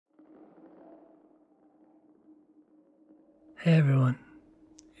Hey everyone,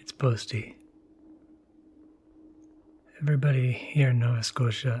 it's Posty. Everybody here in Nova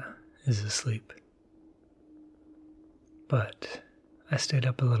Scotia is asleep. But I stayed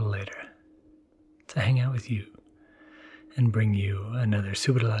up a little later to hang out with you and bring you another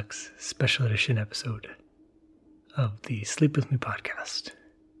Super Deluxe special edition episode of the Sleep With Me podcast.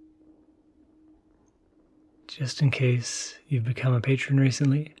 Just in case you've become a patron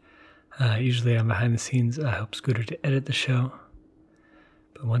recently, usually I'm behind the scenes. I help Scooter to edit the show.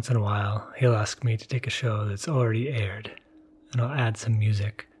 But once in a while, he'll ask me to take a show that's already aired, and I'll add some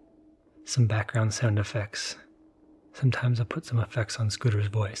music, some background sound effects. Sometimes I'll put some effects on Scooter's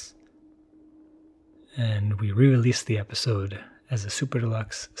voice. And we re-release the episode as a Super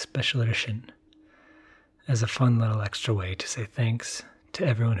Deluxe special edition, as a fun little extra way to say thanks to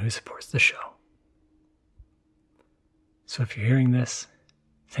everyone who supports the show. So if you're hearing this,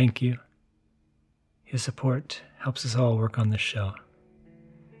 thank you. Your support helps us all work on this show.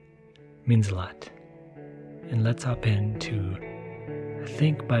 It means a lot. And let's hop into, I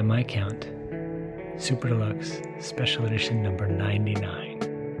think by my count, Super Deluxe Special Edition number 99.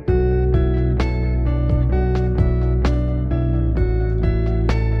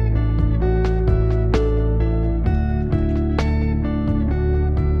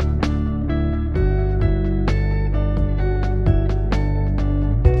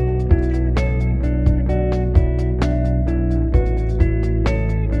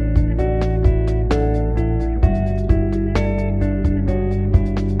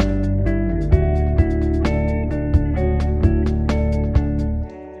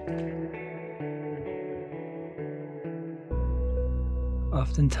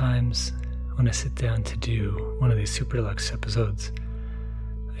 Oftentimes, when I sit down to do one of these Super Deluxe episodes,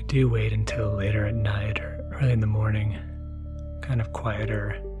 I do wait until later at night or early in the morning, kind of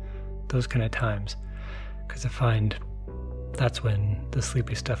quieter, those kind of times, because I find that's when the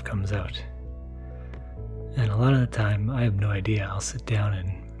sleepy stuff comes out. And a lot of the time, I have no idea. I'll sit down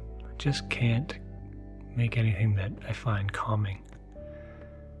and just can't make anything that I find calming.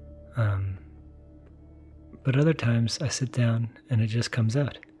 But other times I sit down and it just comes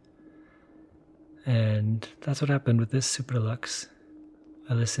out. And that's what happened with this Super Deluxe.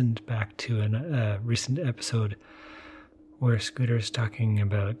 I listened back to a recent episode where Scooter's talking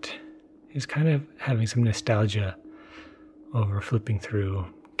about, he's kind of having some nostalgia over flipping through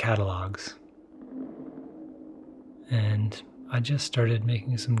catalogs. And I just started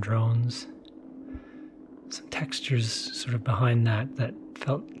making some drones, some textures sort of behind that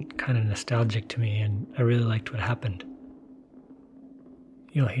felt kind of nostalgic to me, and I really liked what happened.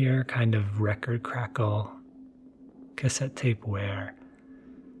 You'll hear kind of record crackle, cassette tape wear,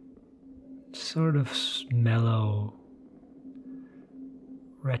 sort of mellow,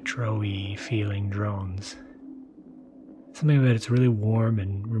 retro-y feeling drones. Something about it's really warm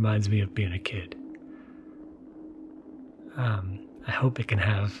and reminds me of being a kid. I hope it can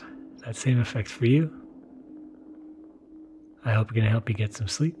have that same effect for you. I hope it can help you get some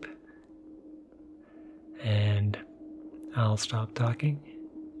sleep. And I'll stop talking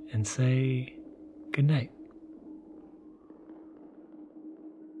and say good night.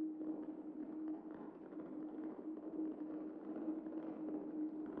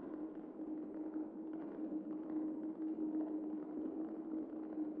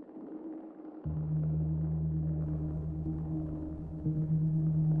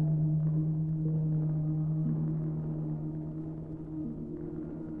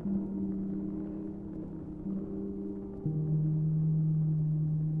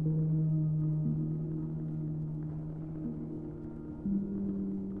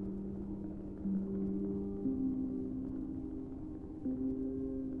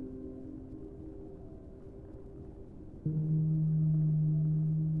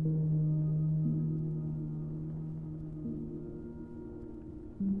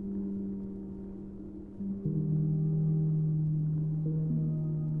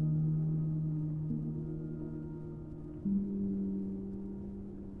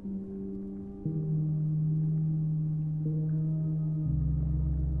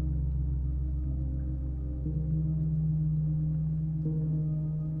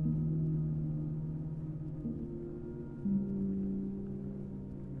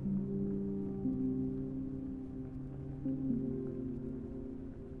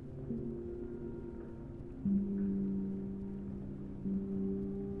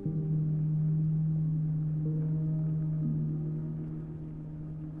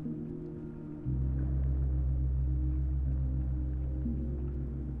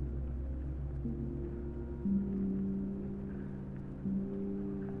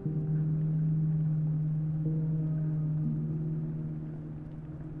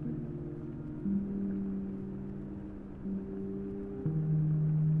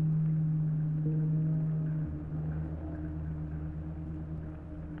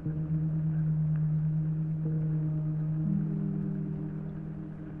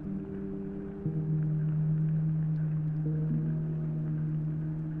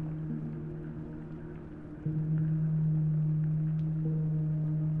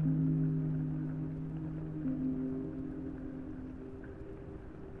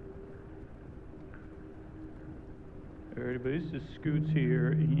 this is Scoots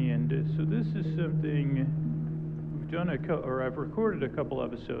here, and so this is something we've done or I've recorded a couple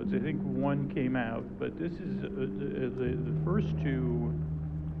episodes. I think one came out, but this is the first two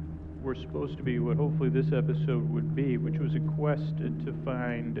were supposed to be what hopefully this episode would be, which was a quest to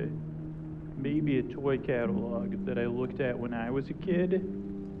find maybe a toy catalog that I looked at when I was a kid.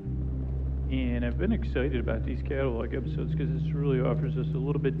 And I've been excited about these catalog episodes because this really offers us a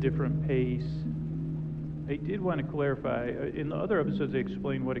little bit different pace. I did want to clarify, in the other episodes I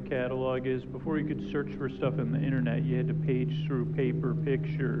explained what a catalog is. Before you could search for stuff on the internet, you had to page through paper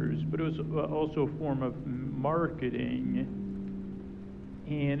pictures, but it was also a form of marketing.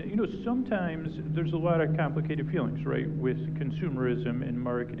 And, sometimes there's a lot of complicated feelings, right, with consumerism and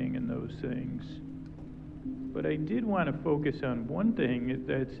marketing and those things. But I did want to focus on one thing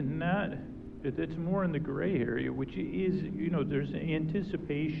that's more in the gray area, which is, there's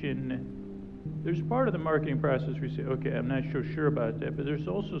anticipation. There's part of the marketing process where you say, okay, I'm not so sure about that, but there's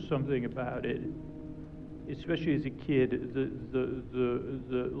also something about it, especially as a kid,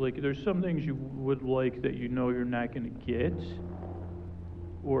 like there's some things you would like that you're not going to get,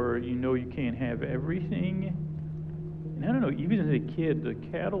 or you can't have everything. And I don't know, even as a kid, the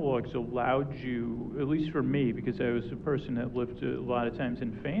catalogs allowed you, at least for me, because I was a person that lived a lot of times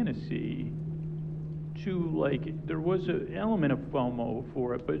in fantasy, there was an element of FOMO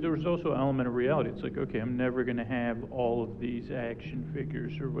for it, but there was also an element of reality. It's like, okay, I'm never going to have all of these action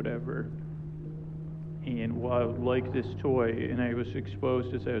figures or whatever. And while I would like this toy, and I was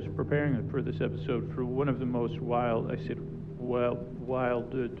exposed as I was preparing for this episode for one of the most wild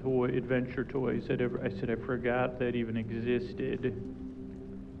toy adventure toys I said I forgot that even existed.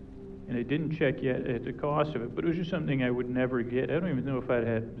 And I didn't check yet at the cost of it, but it was just something I would never get. I don't even know if I'd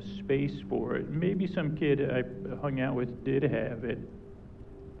had space for it. Maybe some kid I hung out with did have it.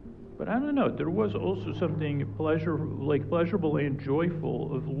 But I don't know, there was also something pleasurable and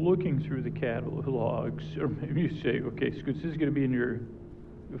joyful of looking through the catalogs. Or maybe you say, okay, Scoots, this is going to be in your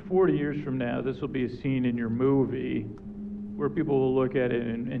 40 years from now, this will be a scene in your movie where people will look at it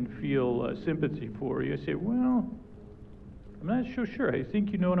and feel sympathy for you. I say, well, I'm not so sure. I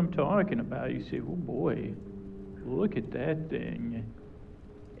think you know what I'm talking about. You say, oh boy, look at that thing.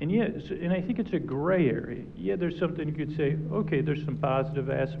 And and I think it's a gray area. Yeah, there's something you could say, okay, there's some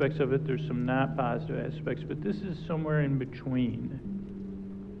positive aspects of it, there's some not positive aspects, but this is somewhere in between.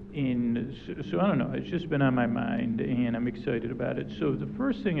 And so I don't know, it's just been on my mind, and I'm excited about it. So the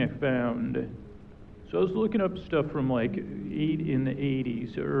first thing I found, so I was looking up stuff from in the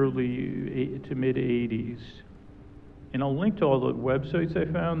 80s, early to mid 80s. And I'll link to all the websites I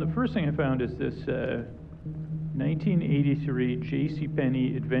found. The first thing I found is this 1983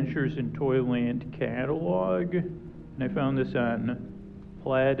 JCPenney Adventures in Toyland catalog. And I found this on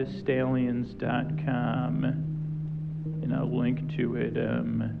plaidstallions.com. And I'll link to it.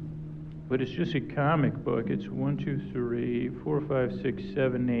 But it's just a comic book. It's 1, 2, 3, 4, 5, 6,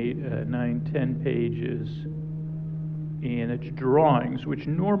 7, 8, 9, 10 pages. And it's drawings, which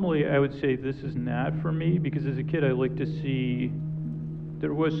normally I would say this is not for me, because as a kid I like to see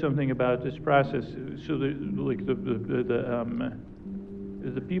there was something about this process. So the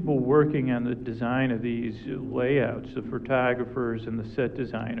people working on the design of these layouts, the photographers and the set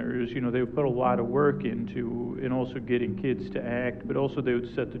designers, they would put a lot of work into, and also getting kids to act, but also they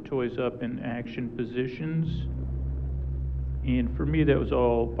would set the toys up in action positions. And for me that was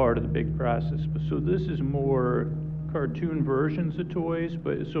all part of the big process. So this is more cartoon versions of toys, so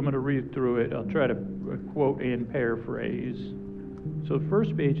I'm going to read through it. I'll try to quote and paraphrase. So the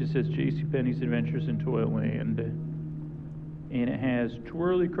first page, it says JCPenney's Adventures in Toyland, and it has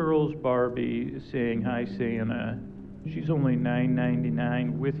Twirly Curls Barbie saying, "Hi Santa." She's only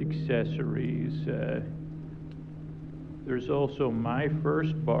 $9.99 with accessories. There's also My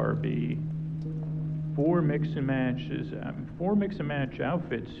First Barbie, 4 mix and match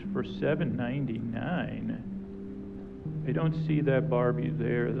outfits for $7.99. I don't see that Barbie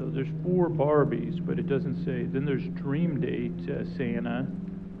there, though. There's 4 Barbies, but it doesn't say. Then there's Dream Date Santa,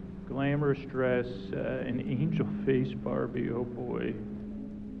 Glamorous Dress, and Angel Face Barbie. Oh boy.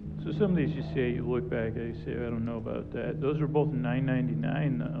 So some of these you look back and you say, I don't know about that. Those are both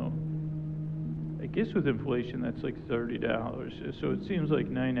 $9.99 though. I guess with inflation that's like $30. So it seems like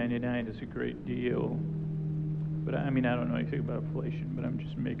 $9.99 is a great deal. But I mean, I don't know anything about inflation, but I'm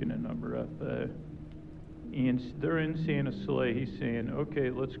just making a number up. And they're in Santa's sleigh. He's saying, okay,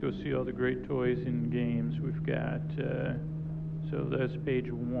 let's go see all the great toys and games we've got. So that's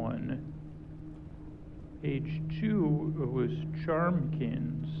page 1. Page 2 was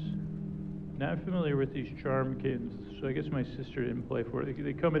Charmkins. Not familiar with these Charmkins, so I guess my sister didn't play for it.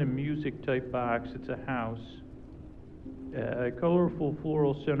 They come in a music type box. It's a house. Colorful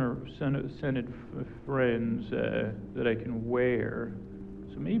floral scented friends that I can wear.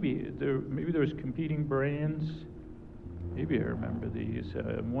 So maybe there's competing brands. Maybe I remember these.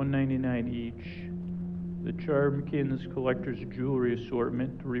 $1.99 each. The Charmkins Collector's Jewelry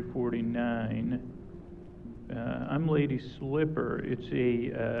Assortment, $3.49. I'm Lady Slipper. It's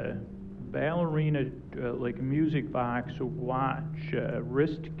a ballerina, like a music box watch,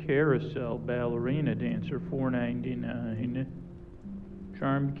 wrist carousel ballerina dancer, $4.99.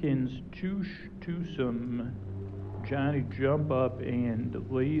 Charmkins Twosome, Johnny Jump Up, and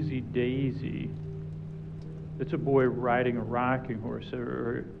Lazy Daisy. It's a boy riding a rocking horse.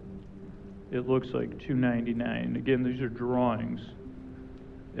 It looks like $2.99. Again, these are drawings.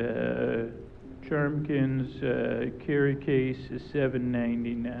 Charmkins carry case is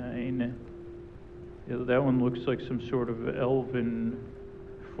 $7.99. That one looks like some sort of elven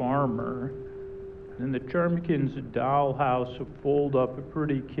farmer. Then the Charmkins dollhouse fold up a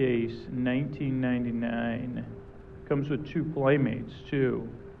pretty case, $19.99. Comes with 2 playmates too.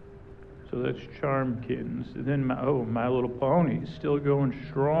 So that's Charmkins. And then My Little Pony, still going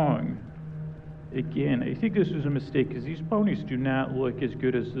strong. Again, I think this was a mistake because these ponies do not look as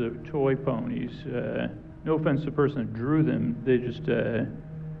good as the toy ponies. No offense to the person that drew them, they just,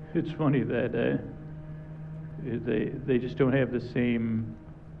 it's funny that they just don't have the same,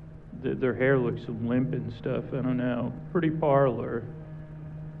 their hair looks limp and stuff, I don't know. Pretty Parlor.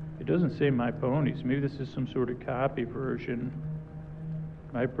 It doesn't say My Ponies, maybe this is some sort of copy version.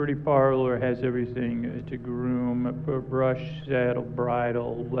 My Pretty Parlor has everything to groom, a brush, saddle,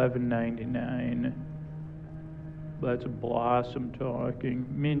 bridle, $11.99. That's Blossom talking.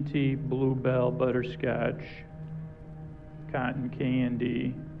 Minty, Bluebell, Butterscotch, Cotton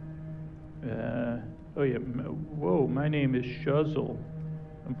Candy. Oh yeah, whoa, my name is Shuzzle.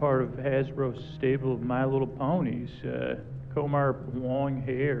 I'm part of Hasbro's stable of My Little Ponies. Comb our long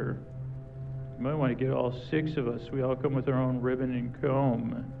hair. You might want to get all 6 of us. We all come with our own ribbon and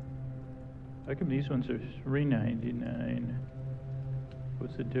comb. How come these ones are $3.99?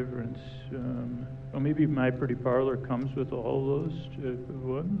 What's the difference? Oh, maybe My Pretty Parlor comes with all those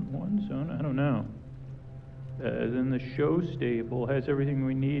ones? I don't know. Then the show stable has everything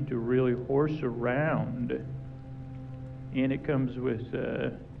we need to really horse around. And it comes with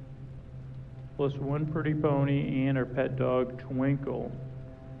plus 1 pretty pony and our pet dog Twinkle.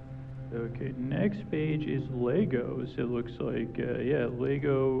 Okay, next page is Legos. It looks like, yeah,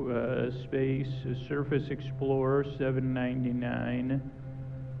 Lego Space Surface Explorer, $7.99.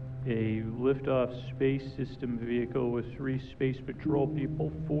 A liftoff space system vehicle with 3 space patrol people,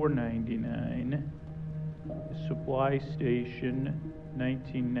 $4.99. Supply station,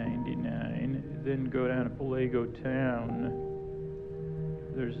 $19.99. Then go down to Lego Town.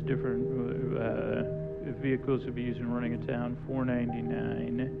 There's different vehicles to be used in running a town,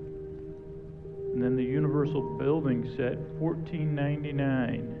 $4.99. And then the Universal Building Set,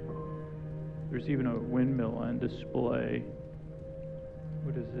 $14.99. There's even a windmill on display.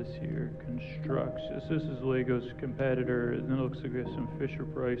 What is this here? Constructs. This is Lego's competitor. And then it looks like we have some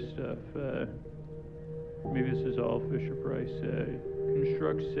Fisher-Price stuff. Maybe this is all Fisher-Price.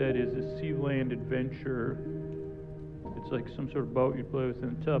 Construct Set is a Sealand Adventure. It's like some sort of boat you play with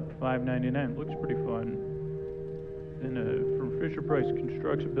in a tub, $5.99. Looks pretty fun. Then from Fisher-Price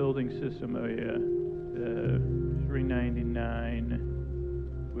Constructs a Building System, oh yeah, $3.99.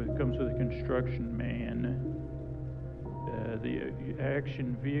 It comes with a construction man. The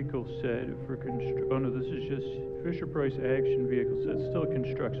action vehicle set for oh no, this is just Fisher-Price action vehicle set. Still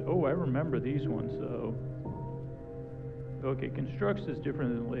Constructs. Oh, I remember these ones though. Okay, Constructs is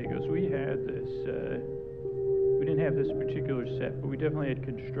different than Legos. We had this. We didn't have this particular set, but we definitely had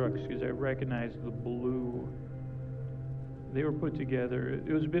Constructs because I recognized the blue. They were put together.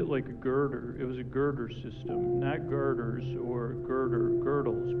 It was a bit like a girder. It was a girder system, not girders or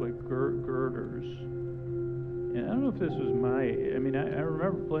girdles, but girders. And I don't know if this was I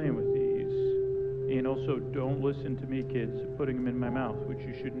remember playing with these. And also, don't listen to me, kids, putting them in my mouth, which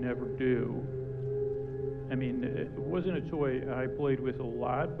you should never do. I mean, it wasn't a toy I played with a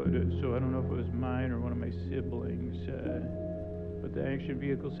lot, but so I don't know if it was mine or one of my siblings. But the action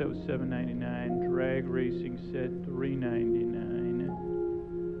vehicle set was $7.99. Drag racing set,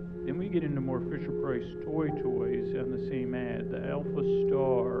 $3.99. Then we get into more Fisher-Price toys on the same ad. The Alpha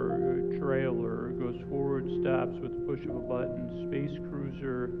Star trailer goes forward, stops with the push of a button. Space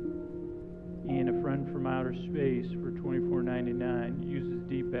Cruiser and a Friend from Outer Space for $24.99. Uses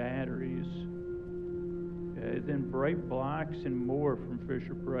D batteries. Then Bright Blocks and More from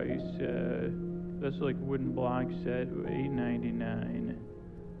Fisher-Price. That's like a wooden block set, $8.99.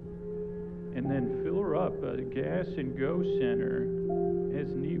 and then fill her up. Gas and Go Center has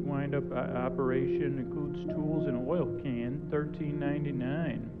neat wind-up operation, includes tools and oil can,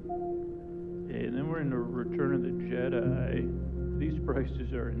 $13.99. And then we're into Return of the Jedi. These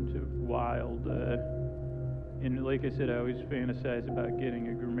prices are into wild. And like I said, I always fantasize about getting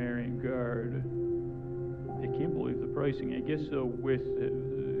a grammarian guard. I can't believe the pricing. I guess though, with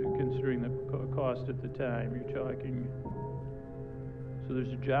considering the cost at the time, you're talking. So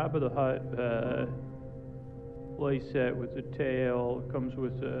there's a Jabba the Hutt play set with the tail. It comes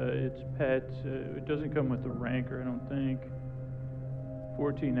with its pets. It doesn't come with the Rancor, I don't think.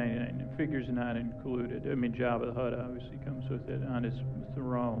 $14.99. Figures not included. I mean, Jabba the Hutt obviously comes with it on his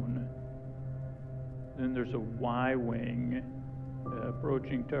throne. Then there's a Y-wing,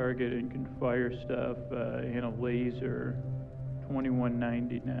 approaching target and can fire stuff, and a laser,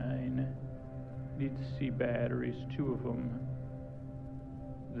 $21.99. Need to see batteries, 2 of them.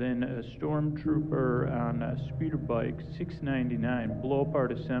 Then a stormtrooper on a speeder bike, $6.99. Blow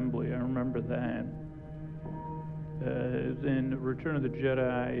apart assembly, I remember that. Then Return of the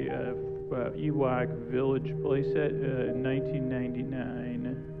Jedi Ewok Village playset,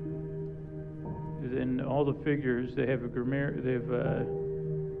 $19.99. Then all the figures, they have Ewok,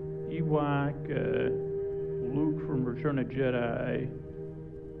 Luke from Return of Jedi,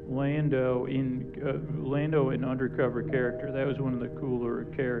 Lando in undercover character. That was one of the cooler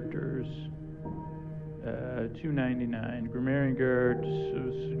characters. $2.99. Grammarian guards,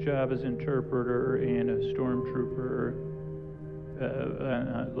 Jabba's interpreter, and a stormtrooper,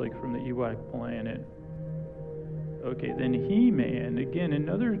 like from the Ewok planet. Okay, then He-Man, again,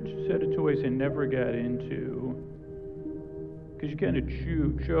 another set of toys I never got into, because you kind of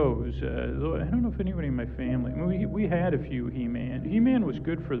chose. Though I don't know if anybody in my family. I mean, we had a few He-Man. He-Man was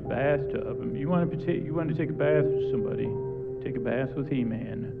good for the bathtub. I mean, you wanted to take a bath with somebody, take a bath with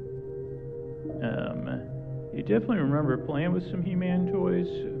He-Man. You definitely remember playing with some He-Man toys,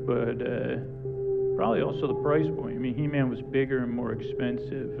 but probably also the price point. I mean, He-Man was bigger and more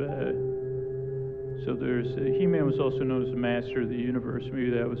expensive. So there's He-Man was also known as the Master of the Universe.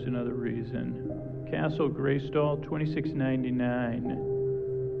 Maybe that was another reason. Castle Grayskull, $26.99.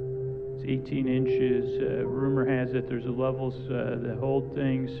 It's 18 inches. Rumor has it there's levels that hold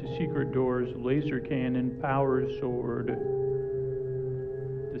things, secret doors, laser cannon, power sword.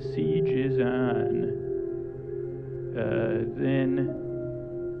 The siege is on. Then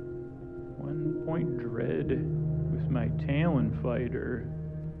 1 Point Dread with my Talon fighter.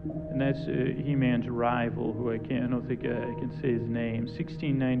 And that's He-Man's rival, who I don't think I can say his name.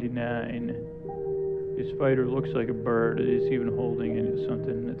 $16.99. His fighter looks like a bird. He's even holding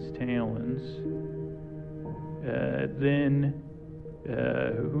something that's talons. Then,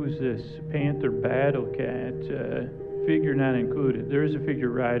 who's this? Panther Battle Cat. Figure not included. There is a figure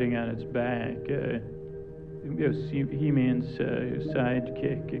riding on its back. He-Man's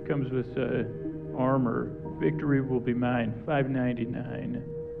sidekick. It comes with armor. Victory will be mine. $5.99.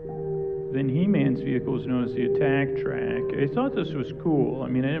 Then He-Man's vehicle is known as the Attack Track. I thought this was cool. I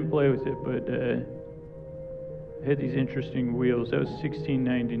mean, I didn't play with it, but it had these interesting wheels. That was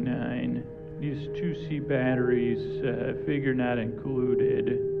 $16.99. These 2C batteries, figure not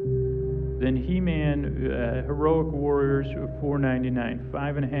included. Then He-Man Heroic Warriors, $4.99,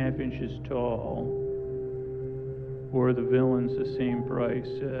 5.5 inches tall. Or the villains, the same price,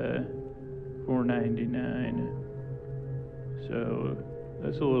 $4.99. So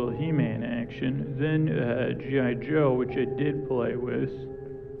that's a little He-Man action. Then G.I. Joe, which I did play with.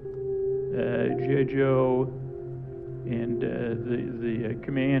 G.I. Joe and the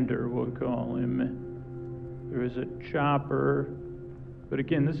commander, we'll call him. There was a chopper. But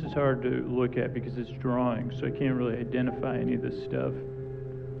again, this is hard to look at because it's drawing, so I can't really identify any of this stuff.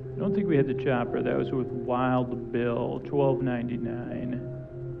 I don't think we had the chopper. That was with Wild Bill, $12.99.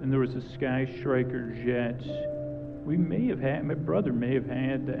 And there was a Sky Striker jet. We may have had, my brother may have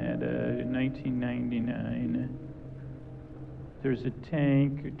had that in 1999. There's a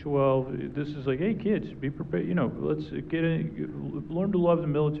tank, 12. This is like, hey kids, be prepared. You know, let's learn to love the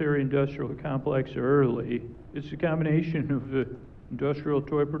military-industrial complex early. It's a combination of the industrial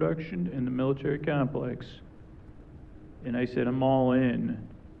toy production and the military complex. And I said, I'm all in.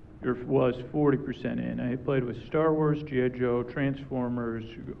 Or was 40% in. I had played with Star Wars, G.I. Joe, Transformers,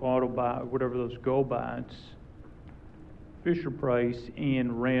 Autobot, whatever those GoBots, Fisher Price,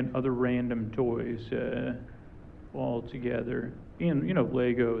 and other random toys all together. And, you know,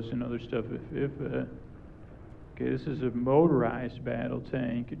 Legos and other stuff. Okay, this is a motorized battle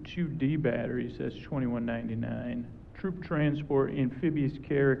tank, 2D batteries, that's $21.99. Troop transport amphibious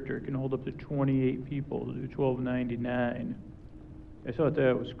character can hold up to 28 people, $12.99. I thought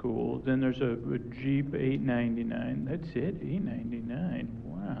that was cool. Then there's a Jeep $899. That's it, $899.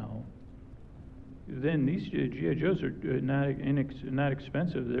 Wow. Then these G.I. Joes are not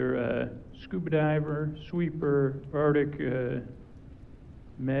expensive. They're scuba diver, sweeper, Arctic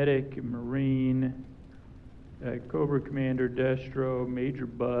medic, Marine, Cobra Commander, Destro, Major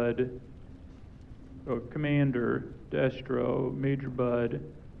Bud, Commander, Destro, Major Bud,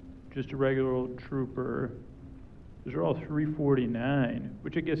 just a regular old trooper. Those are all $349,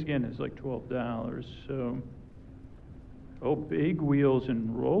 which I guess again is like $12. So, oh, big wheels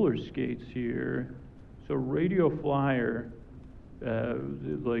and roller skates here. So Radio Flyer,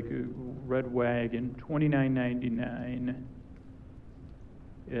 like a red wagon, $29.99.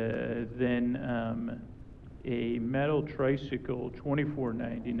 Then a metal tricycle,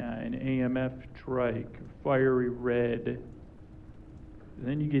 $24.99. AMF trike, fiery red.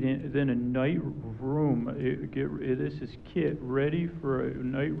 Then you get in. Then a night room. This is kit ready for a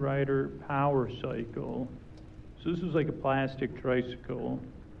Night Rider power cycle. So this was like a plastic tricycle,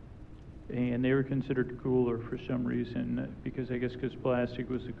 and they were considered cooler for some reason because plastic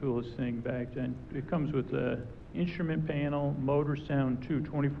was the coolest thing back then. It comes with a instrument panel, motor sound too,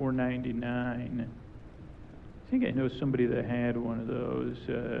 $24.99. I think I know somebody that had one of those.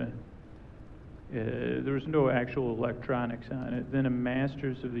 There was no actual electronics on it. Then a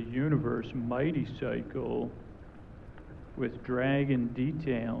Masters of the Universe Mighty Cycle with dragon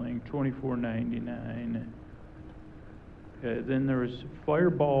detailing, $24.99. Then there was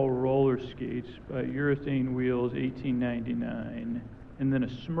Fireball roller skates by Urethane Wheels, $18.99. And then a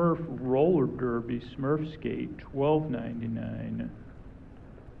Smurf roller derby Smurf skate, $12.99.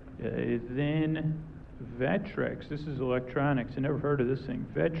 Then Vectrex, this is electronics. I never heard of this thing.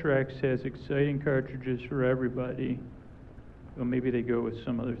 Vectrex has exciting cartridges for everybody. Well, maybe they go with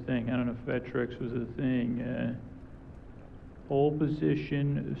some other thing. I don't know if Vectrex was a thing. Pole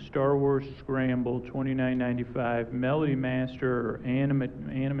Position, Star Wars Scramble, $29.95. Melody Master or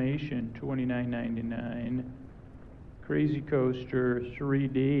Animation, $29.99. Crazy Coaster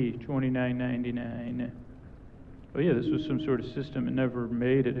 3D, $29.99. Oh yeah, this was some sort of system. It never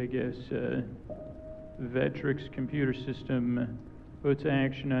made it, I guess. Vectrex computer system puts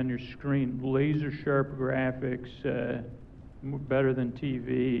action on your screen. Laser sharp graphics, better than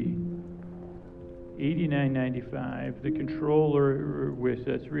TV. $89.95. The controller with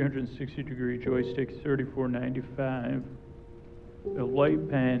a 360-degree joystick, $34.95. A light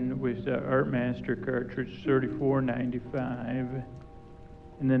pen with Artmaster cartridge, $34.95.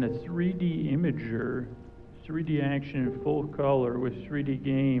 And then a 3D imager, 3D action in full color with 3D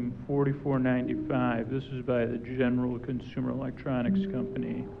game, $44.95. This is by the General Consumer Electronics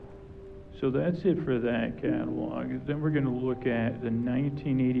Company. So that's it for that catalog. Then we're going to look at the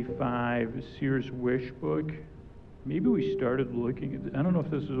 1985 Sears Wish book. Maybe we started looking at I don't know if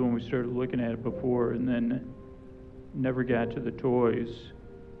this is when we started looking at it before and then never got to the toys.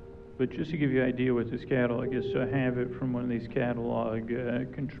 But just to give you an idea what this catalog is, so I have it from one of these catalog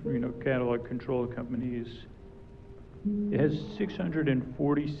control companies. It has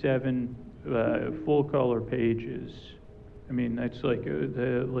 647 full color pages. I mean, that's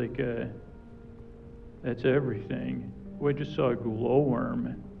that's everything. Oh, I just saw a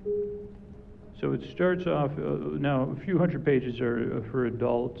glowworm. So it starts off, now a few hundred pages are for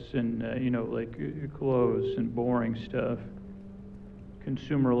adults and, clothes and boring stuff.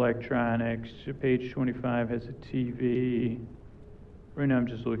 Consumer electronics, page 25 has a TV. Right now I'm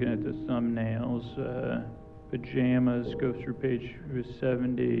just looking at the thumbnails. Pajamas go through page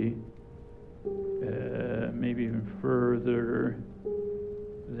 70, maybe even further.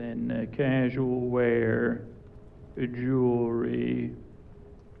 Then casual wear, jewelry.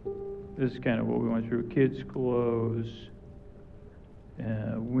 This is kind of what we went through. Kids' clothes,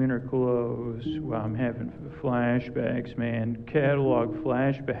 winter clothes. Wow, I'm having flashbacks, man. Catalog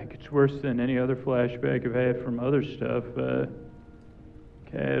flashback. It's worse than any other flashback I've had from other stuff.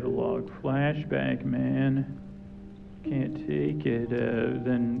 Catalog flashback, man. Can't take it.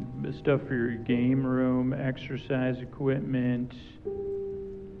 Then stuff for your game room, exercise equipment,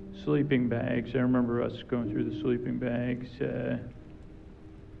 sleeping bags. I remember us going through the sleeping bags.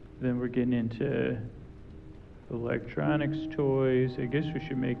 Then we're getting into electronics, toys. I guess we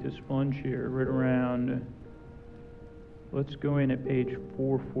should make this plunge here right around. Let's go in at page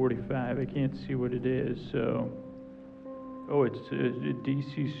 445. I can't see what it is, so. Oh, it's a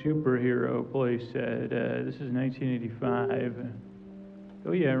DC superhero playset. This is 1985.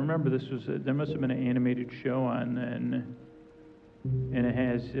 Oh yeah, I remember this was. There must have been an animated show on then. And it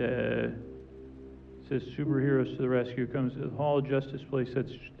has. Says superheroes to the rescue. Comes to the Hall of Justice playset,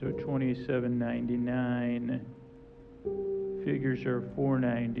 $27.99. figures are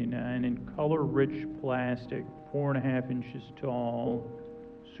 $4.99, and color-rich plastic, 4.5 inches tall,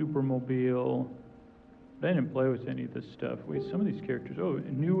 Supermobile. I didn't play with any of this stuff. Wait, some of these characters. Oh,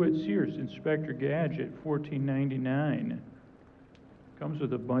 new at Sears, Inspector Gadget, $14.99. Comes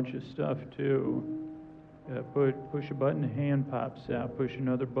with a bunch of stuff too. Push a button, hand pops out. Push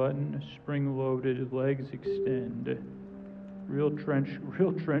another button, spring-loaded, legs extend. Real trench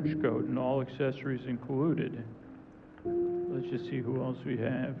coat and all accessories included. Let's just see who else we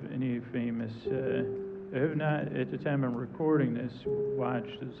have. Any famous? I have not, at the time I'm recording this,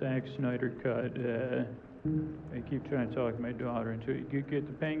 watched the Zack Snyder cut. I keep trying to talk my daughter into it. You get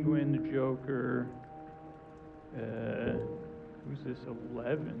the Penguin, the Joker. Who's this?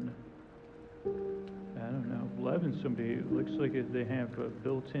 11. I don't know. 11. Somebody looks like they have a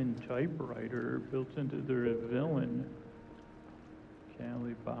built-in typewriter built into their villain.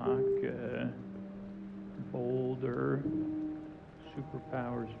 Callie Bach, Boulder,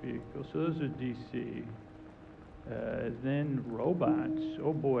 Superpowers vehicle. So those are DC. Then robots.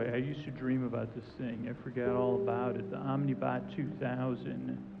 Oh boy, I used to dream about this thing. I forgot all about it. The Omnibot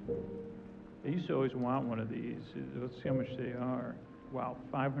 2000. I used to always want one of these. Let's see how much they are. Wow,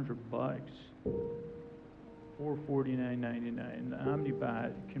 $500. $449.99. The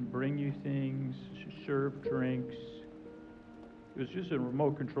Omnibot can bring you things, serve drinks. It was just a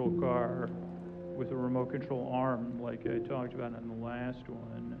remote control car with a remote control arm, like I talked about on the last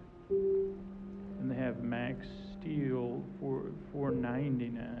one. And they have Max Steel for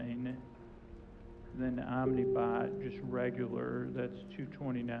 $499. Then the Omnibot, just regular, that's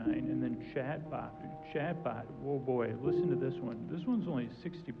 $229. And then Chatbot, whoa boy, listen to this one. This one's only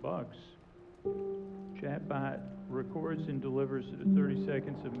 $60. Chatbot records and delivers 30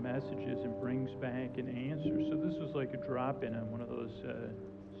 seconds of messages and brings back an answer. So this was like a drop-in on one of those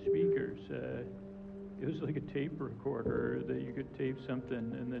speakers. It was like a tape recorder that you could tape something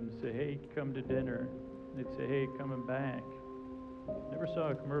and then say, hey, come to dinner. And they'd say, hey, coming back. Never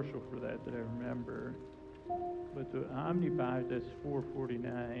saw a commercial for that I remember. But the Omnibot, that's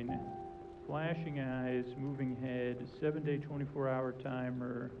 $449. Flashing eyes, moving head, 7-day, 24-hour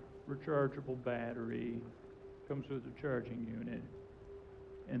timer, rechargeable battery, comes with a charging unit.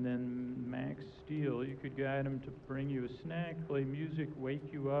 And then Max Steel, you could guide him to bring you a snack, play music,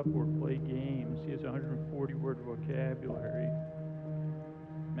 wake you up, or play games. He has 140-word vocabulary.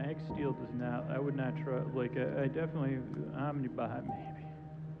 Max Steel does not, I would not try, like, I definitely, Omnibot maybe.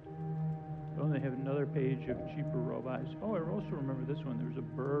 Oh, they have another page of cheaper robots. Oh, I also remember this one. There was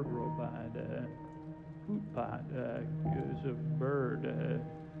a bird robot, Hootpot, is a bird,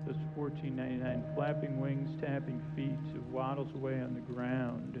 that's $14.99. Flapping wings, tapping feet, it waddles away on the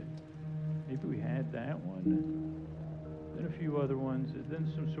ground. Maybe we had that one. Then a few other ones.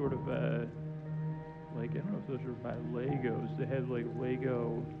 Then some sort of, like, I don't know if those were by Legos. They had like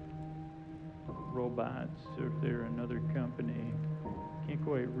Lego robots, or if they're another company. Can't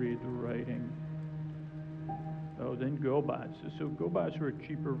quite read the writing. Oh, then GoBots. So GoBots were a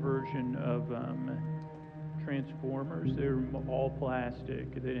cheaper version of Transformers. They were all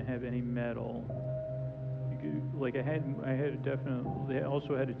plastic. They didn't have any metal. You could, like, I had definitely. They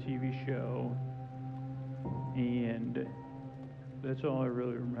also had a TV show, and that's all I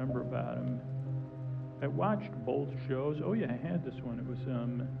really remember about them. I watched both shows. Oh yeah, I had this one. It was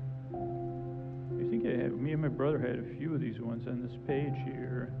I think me and my brother had a few of these ones on this page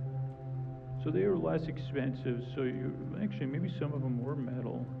here. So they were less expensive. So actually maybe some of them were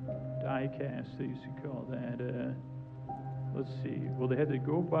metal, die cast they used to call that. Let's see. Well, they had the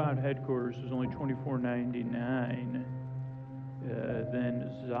GoBot headquarters was only $24.99. Then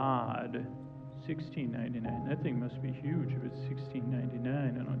Zod, $16.99. That thing must be huge if it's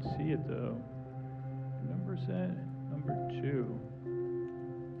 $16.99. I don't see it though. What number is that? Number 2.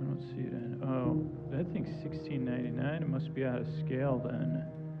 I don't see it in. Oh, that thing's $16.99. It must be out of scale then.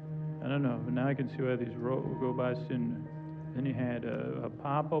 I don't know, but now I can see why these GoBots didn't. Then you had a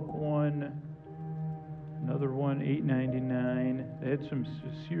pop-up one, another one, $8.99. They had some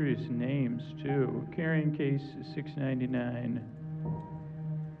serious names too. Carrying case, $6.99.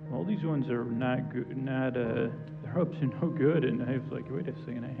 All these ones are not good. They're up to no good. And I was like, wait a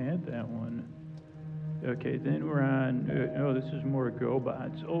second, I had that one. Okay, then we're on, this is more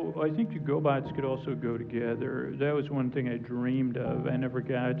GoBots. Oh, I think the GoBots could also go together. That was one thing I dreamed of. I never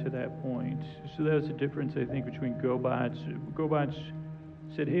got to that point. So that was the difference, I think, between GoBots. GoBots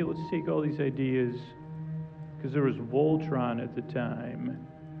said, hey, let's take all these ideas, because there was Voltron at the time,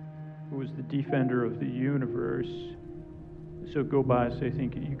 who was the defender of the universe. So GoBots, I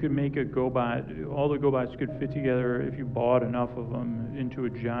think, you could make a GoBot, all the GoBots could fit together if you bought enough of them into a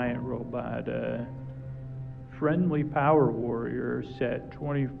giant robot. friendly Power Warrior set,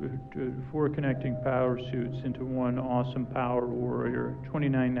 24 connecting power suits into one awesome Power Warrior,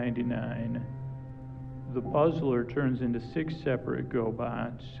 $29.99. The Puzzler turns into 6 separate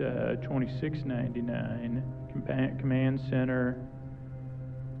GoBots, $26.99. Command Center.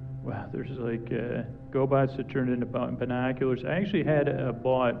 Wow, there's like GoBots that turned into binoculars. I actually had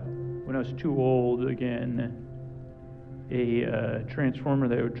bought, when I was too old again, a transformer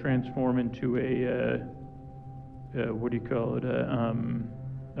that would transform into a what do you call it? A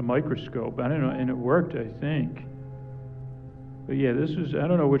microscope. I don't know, and it worked, I think. But yeah, this was, I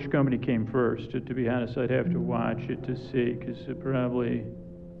don't know which company came first. To be honest, I'd have to watch it to see, because it probably,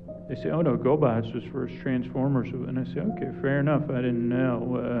 they say, oh no, GoBots was first, Transformers. And I say, okay, fair enough, I didn't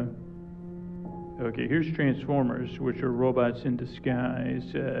know. Okay, here's Transformers, which are robots in disguise.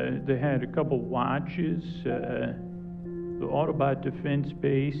 They had a couple watches. The Autobot Defense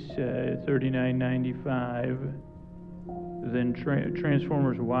Base, $39.95. Then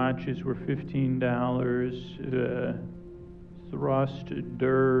Transformers watches were $15. Thrust,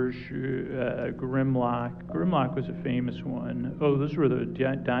 Dirge, Grimlock. Grimlock was a famous one. Oh, those were the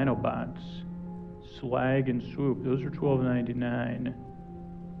Dinobots. Slag and Swoop. Those were $12.99.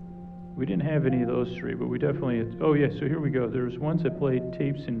 We didn't have any of those three, but we definitely had, oh yeah, so here we go. There was ones that played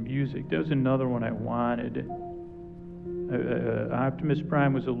tapes and music. That was another one I wanted. Optimus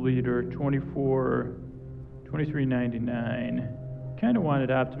Prime was a leader, $23.99. Kind of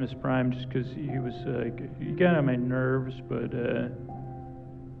wanted Optimus Prime just because he was he got on my nerves, but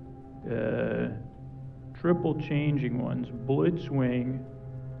triple changing ones, Blitzwing,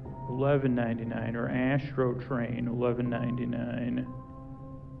 $11.99, or Astro Train, $11.99.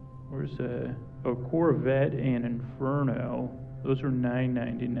 Where's Corvette and Inferno? Those are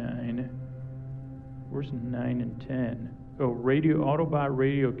 $9.99. Where's 9 and 10? Oh, Autobot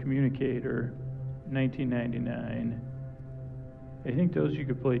Radio Communicator, $19.99. I think those you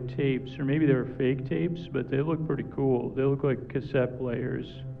could play tapes, or maybe they were fake tapes, but they look pretty cool. They look like cassette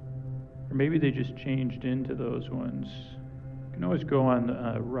players. Or maybe they just changed into those ones. You can always go on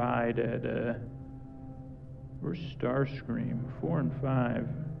a ride at, where's Starscream? 4 and 5.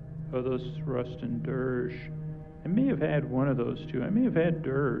 Oh, those Thrust and Dirge. I may have had one of those two. I may have had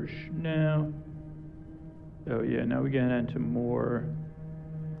Dirge. No. Oh yeah, now we got into more.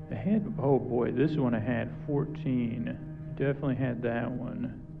 I had, oh boy, this one I had 14. Definitely had that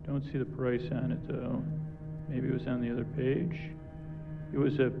one. Don't see the price on it though. Maybe it was on the other page. It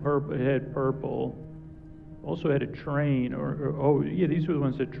was a purple. It had purple. Also had a train, or oh yeah, these were the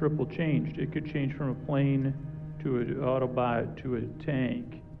ones that triple changed. It could change from a plane to an Autobot to a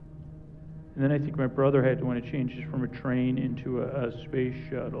tank. And then I think my brother had one that changes from a train into a space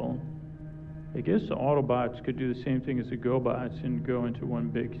shuttle. I guess the Autobots could do the same thing as the GoBots and go into one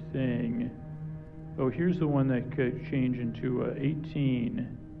big thing. Oh, here's the one that could change into 18.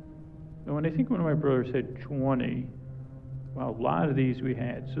 Oh, and I think one of my brothers had 20. Wow, a lot of these we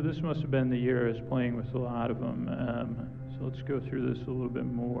had. So this must have been the year I was playing with a lot of them. So let's go through this a little bit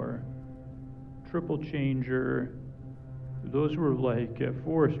more. Triple Changer. Those were like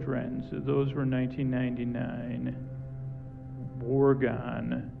Forest Wrens. Those were $19.99.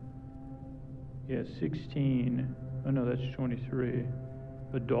 Borgon. Yeah, 16. Oh no, that's 23.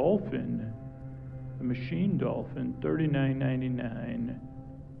 A Dolphin. A Machine Dolphin, $39.99.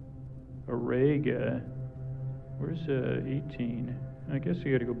 Arega, where's 18? I guess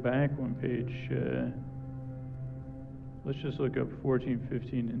you got to go back one page. Let's just look up 14,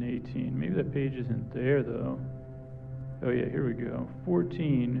 15, and 18. Maybe that page isn't there though. Oh yeah, here we go.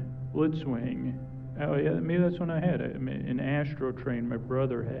 14, Blitzwing. Oh yeah, maybe that's one I had. An Astro Train my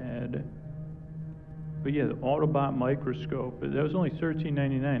brother had. But yeah, the Autobot microscope, that was only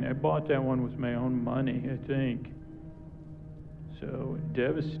 $13.99. I bought that one with my own money, I think. So,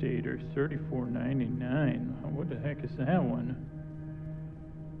 Devastator, $34.99. What the heck is that one?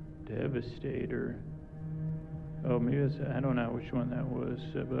 Devastator. Oh, maybe that's, I don't know which one that was,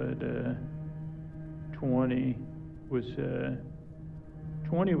 but 20 was,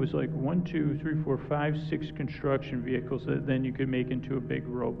 20 was like 1, 2, 3, 4, 5, 6 construction vehicles that then you could make into a big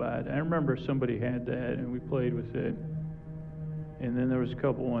robot. I remember somebody had that and we played with it. And then there was a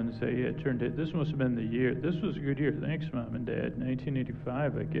couple ones that turned it. This must have been the year. This was a good year. Thanks, Mom and Dad.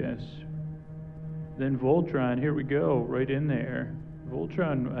 1985, I guess. Then Voltron. Here we go, right in there.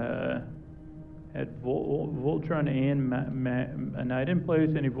 Voltron had Voltron and I didn't play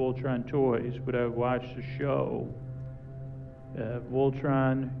with any Voltron toys, but I watched the show.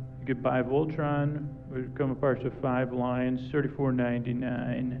 Voltron, you could buy Voltron. It would come apart to 5 lines,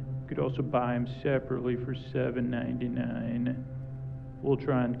 $34.99. You could also buy them separately for $7.99.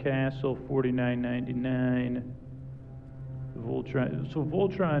 Voltron Castle, $49.99. Voltron. So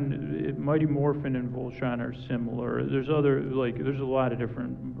Voltron, Mighty Morphin and Voltron are similar. There's there's a lot of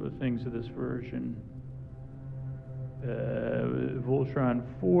different things of this version. Voltron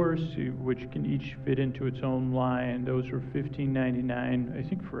Force, which can each fit into its own line. Those were $15.99, I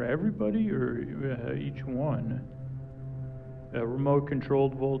think, for everybody or each one. A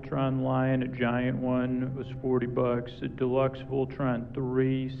remote-controlled Voltron line, a giant one, was $40. A Deluxe Voltron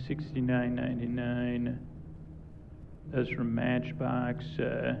 3, $69.99. That's from Matchbox.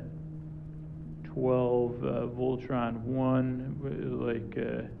 12 Voltron 1,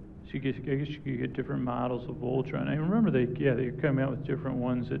 so I guess you could get different models of Voltron. I remember they come out with different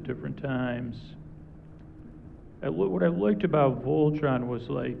ones at different times. What I liked about Voltron was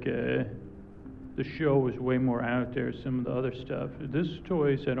the show was way more out there. Some of the other stuff. This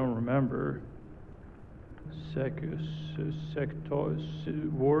toys I don't remember.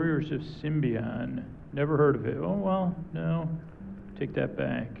 Warriors of Symbion. Never heard of it. Oh well, no, take that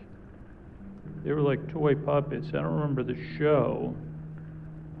back. They were like toy puppets. I don't remember the show.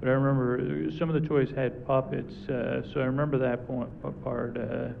 But I remember some of the toys had puppets, so I remember that part.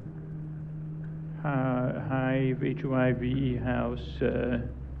 Hive, H-O-I-V-E, house.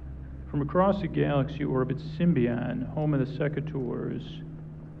 From across the galaxy orbits Symbion, home of the Secateurs.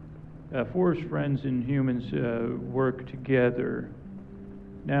 Forest friends and humans work together.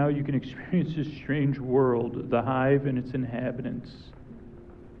 Now you can experience this strange world, the Hive and its inhabitants.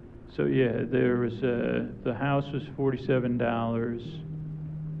 So yeah, there was the house was $47.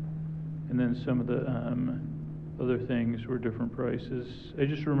 And then some of the other things were different prices. I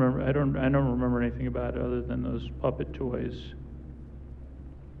just remember I don't remember anything about it other than those puppet toys.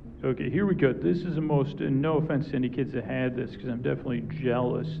 Okay, here we go. This is the most, and no offense to any kids that had this, because I'm definitely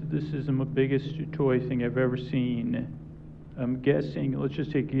jealous. This is the biggest toy thing I've ever seen. I'm guessing. Let's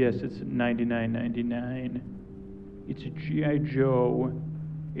just take a guess. It's $99.99. It's a G.I. Joe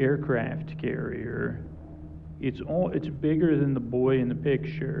aircraft carrier. It's bigger than the boy in the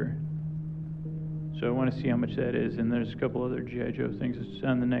picture. So I want to see how much that is, and there's a couple other G.I. Joe things. It's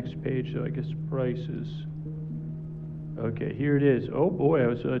on the next page, so I guess prices. Okay, here it is. Oh boy, it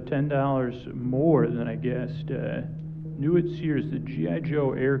was $10 more than I guessed. New at Sears, the G.I.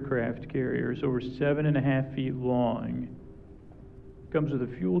 Joe aircraft carrier is over 7.5 feet long. Comes with a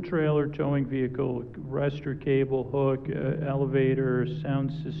fuel trailer, towing vehicle, arrestor cable, hook, elevator,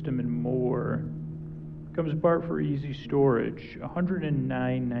 sound system, and more. Comes apart for easy storage,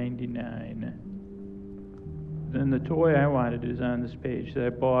 $109.99. Then the toy I wanted is on this page that I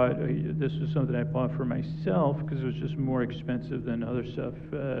bought. This was something I bought for myself because it was just more expensive than other stuff.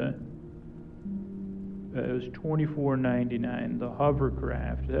 It was $24.99. The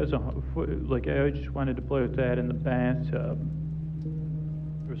hovercraft. That's I just wanted to play with that in the bathtub.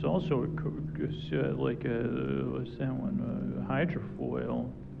 There was also what's that one? Hydrofoil.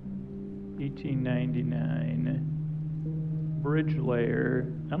 $18.99. Bridge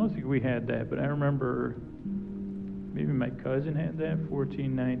layer. I don't think we had that, but I remember. Maybe my cousin had that,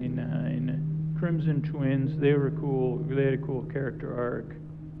 $14.99. Crimson Twins, they were cool. They had a cool character arc.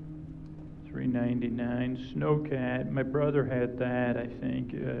 $3.99. Snowcat, my brother had that, I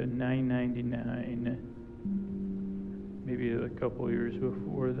think, $9.99. Maybe a couple years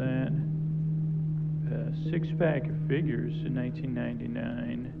before that. Six-pack of figures in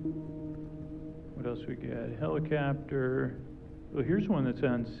 $19.99. What else we got? Helicopter. Well, here's one that's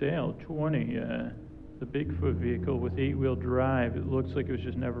on sale, $20. The Bigfoot vehicle with 8-wheel drive. It looks like it was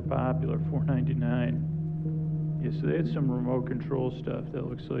just never popular, $4.99. Yeah, so they had some remote control stuff that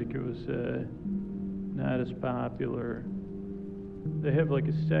looks like it was not as popular. They have like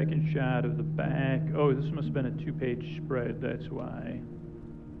a second shot of the back. Oh, this must have been a 2-page spread, that's why.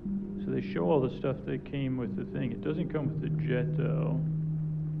 So they show all the stuff that came with the thing. It doesn't come with the jet though,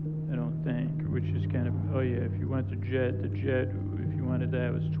 I don't think, which is kind of, oh yeah, if you want the jet, if you wanted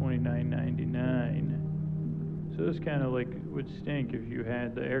that, was $29.99. So this kind of would stink if you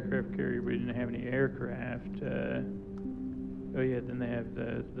had the aircraft carrier but you didn't have any aircraft. Oh yeah, then they have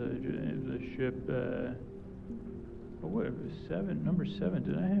the ship. What was number 7?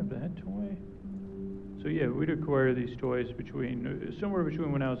 Did I have that toy? So yeah, we'd acquire these toys somewhere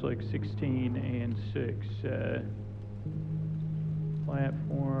between when I was like 16 and 6.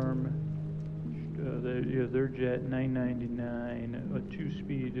 Platform. Their jet, $9.99. A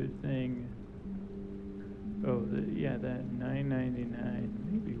 2-speed thing. Oh, that $9.99.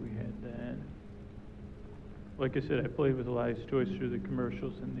 Maybe we had that. Like I said, I played with a lot of these toys through the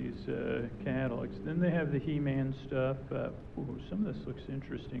commercials and these catalogs. Then they have the He-Man stuff. Some of this looks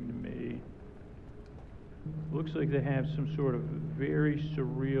interesting to me. Looks like they have some sort of very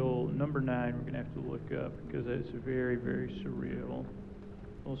surreal, number 9 we're going to have to look up because it's very, very surreal.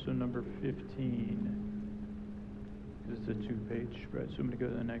 Also number 15. This is a 2-page spread, so I'm going to go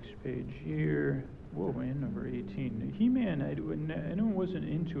to the next page here. Whoa, and number 18. He-Man, I wasn't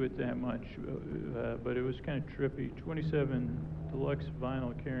into it that much, but it was kind of trippy. 27 Deluxe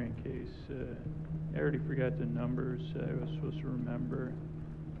vinyl carrying case. I already forgot the numbers I was supposed to remember.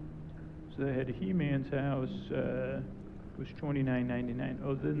 So they had He-Man's house, was $29.99.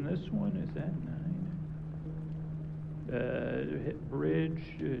 Oh, then this one, is that 9? Bridge,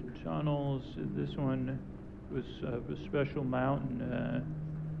 tunnels, this one was a special mountain.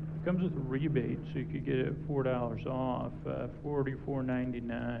 It comes with a rebate, so you could get it at $4 off,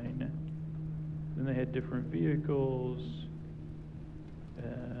 $44.99. Then they had different vehicles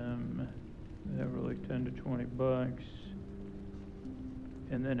that were like 10 to 20 bucks.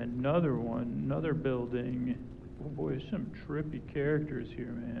 And then another one, another building. Oh boy, there's some trippy characters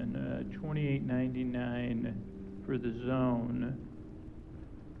here, man. $28.99 for the Zone.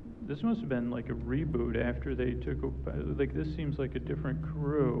 This must have been like a reboot after they took, like this seems like a different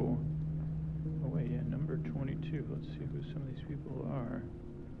crew. Oh wait, yeah, number 22. Let's see who some of these people are.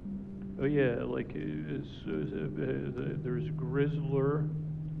 Oh yeah, like there's Grizzler,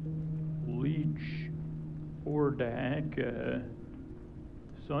 Leech, Hordak,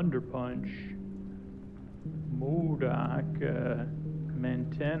 Thunderpunch, MODOK,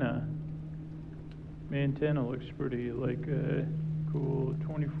 Mantenna. Mantenna looks pretty like cool.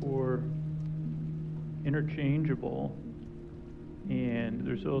 24 interchangeable, and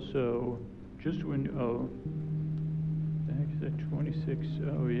there's also just when back to 26.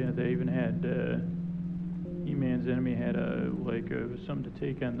 Oh yeah, they even had He-Man's enemy had something to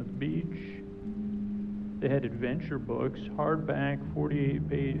take on the beach. They had adventure books, hardback,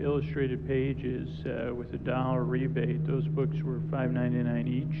 48 illustrated pages with $1 rebate. Those books were $5.99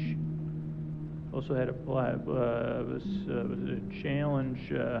 each. Also had a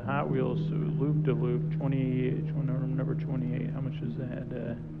challenge Hot Wheels loop-de-loop, number 28. How much is that?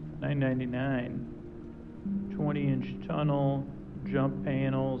 $9.99. 20-inch tunnel, jump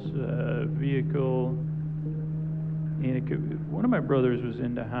panels, vehicle. And one of my brothers was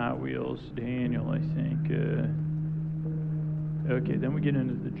into Hot Wheels, Daniel, I think. Okay, then we get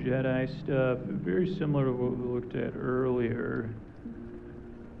into the Jedi stuff. Very similar to what we looked at earlier,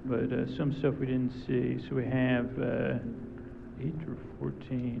 but some stuff we didn't see. So we have 8 through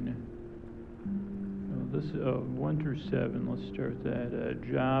 14. Oh, 1 through 7. Let's start with that.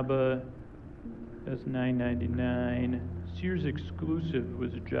 Jabba, that's $9.99. Sears exclusive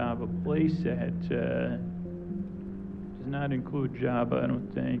was a Jabba playset. Does not include Jabba, I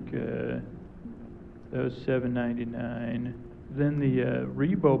don't think. That was $7.99. Then the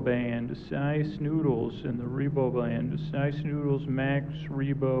Rebo Band, Cy Snoodles and the Rebo Band, Cy Snoodles, Max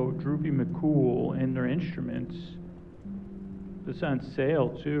Rebo, Droopy McCool, and their instruments. That's on sale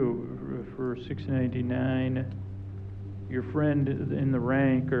too for $6.99. Your Friend in the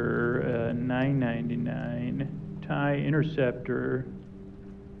Rank are $9.99. TIE Interceptor.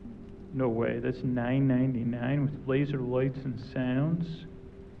 No way, that's $9.99 with laser lights and sounds.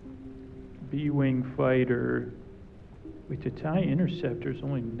 B-Wing Fighter. Wait, the TIE Interceptor is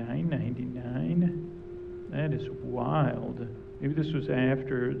only $9.99? That is wild. Maybe this was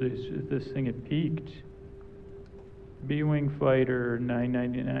after this thing had peaked. B-Wing Fighter,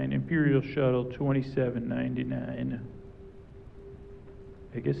 $9.99. Imperial Shuttle, $27.99.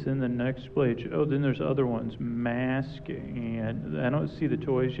 I guess then the next page, oh, then there's other ones. Mask, and I don't see the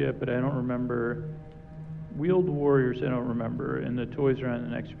toys yet, but I don't remember. Wheeled Warriors, I don't remember, and the toys are on the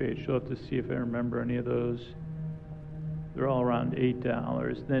next page, so I'll have to see if I remember any of those. They're all around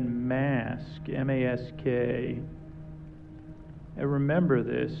 $8. Then Mask, M-A-S-K. I remember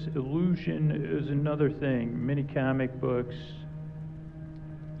this. Illusion is another thing. Mini comic books.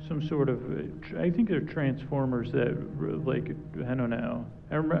 Some sort of, I think they're Transformers that, like, I don't know.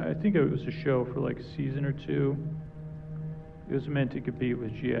 I think it was a show for like a season or two. It was meant to compete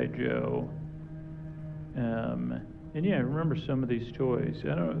with G.I. Joe. And yeah, I remember some of these toys.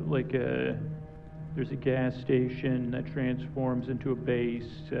 I don't know, like, there's a gas station that transforms into a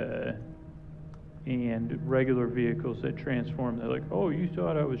base, and regular vehicles that transform. They're like, oh, you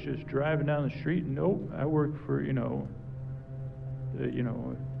thought I was just driving down the street? Nope, I work for,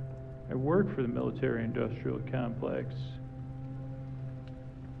 I work for the military-industrial complex.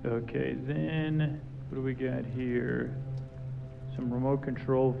 Okay, then what do we got here? Some remote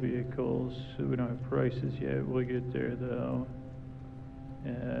control vehicles. So we don't have prices yet. We'll get there though.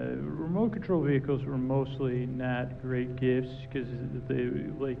 Remote control vehicles were mostly not great gifts because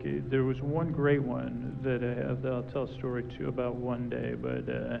there was one great one that I'll tell a story to about one day, but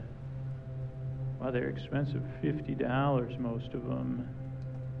wow, they're expensive, $50 most of them,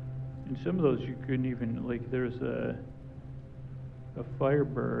 and some of those you couldn't even There's a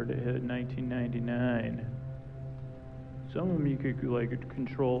Firebird at $19.99. Some of them you could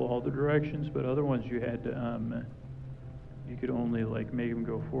control all the directions, but other ones you had to you could only make them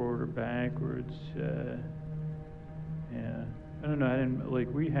go forward or backwards. Yeah, I don't know. I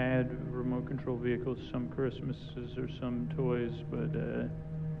didn't we had remote control vehicles some Christmases or some toys, but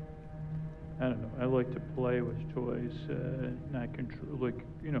I don't know. I like to play with toys, not control.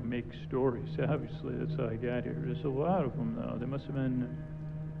 Make stories. Obviously, that's how I got here. There's a lot of them though. They must have been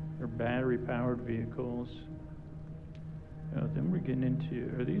they're battery-powered vehicles. Then we're getting into,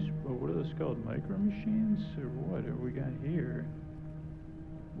 what are those called, micro machines? Or what have we got here?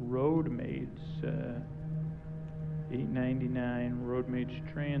 Roadmates, $8.99, Roadmates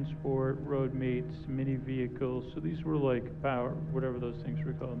Transport, Roadmates Mini Vehicles. So these were power, whatever those things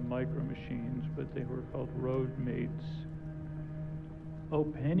were called, micro machines, but they were called Roadmates. Oh,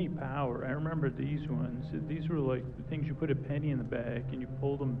 penny power. I remember these ones. These were the things you put a penny in the back and you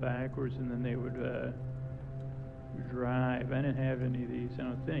pulled them backwards and then they would drive. I didn't have any of these, I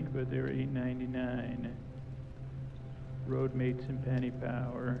don't think, but they were $8.99. Roadmates and penny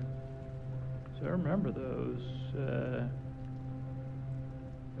power. So I remember those.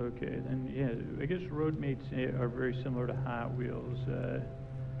 Okay, then yeah, I guess Roadmates are very similar to Hot Wheels.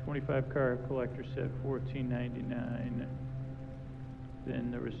 25 car collector set, $14.99.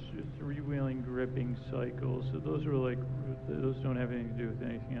 Then there was three-wheeling gripping cycles. So those were those don't have anything to do with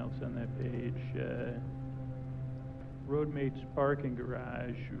anything else on that page. Roadmates parking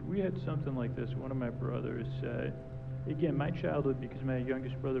garage. We had something like this. One of my brothers, again, my childhood, because my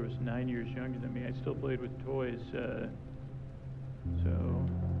youngest brother was 9 years younger than me, I still played with toys. So,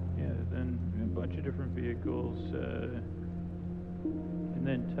 yeah, then a bunch of different vehicles. And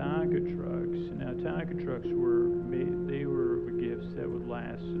then Tonka trucks. Now, Tonka trucks they were gifts that would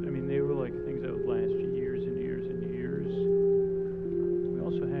last. I mean, they were things that would last years and years and years. We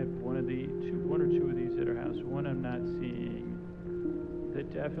also had one or two of these at our house. One I'm not seeing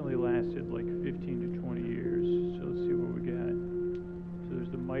that definitely lasted 15 to 20 years. So let's see what we got. So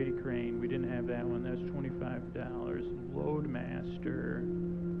there's the Mighty Crane. We didn't have that one. That's $25. Loadmaster,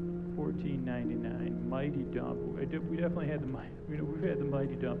 $14.99. Mighty Dump. We definitely had we've had the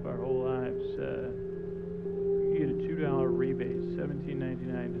Mighty Dump our whole lives. You get a $2 rebate,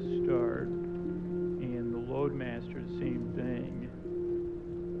 $17.99 to start, and the Loadmaster, the same thing.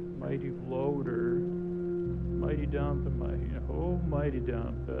 Mighty Loader, Mighty Dump, and Mighty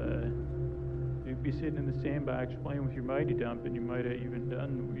Dump. You'd be sitting in the sandbox playing with your Mighty Dump, and you might have even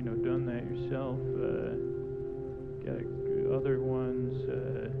done that yourself. Got other ones.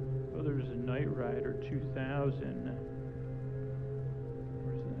 There's a Knight Rider 2000.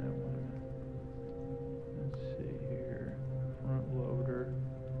 Where's that one? Let's see here. Front loader,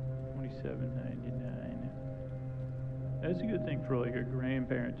 $27.99. That's a good thing for a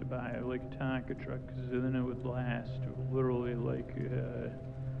grandparent to buy, a Tonka truck, because then it would last literally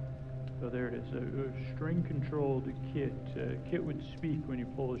oh, there it is, a string-controlled kit. Kit would speak when you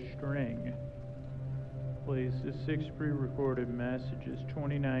pull a string. Plays the 6 pre-recorded messages,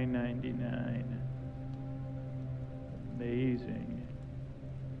 $29.99. Amazing.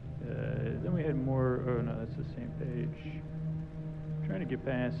 Then we had more. Oh no, that's the same page. I'm trying to get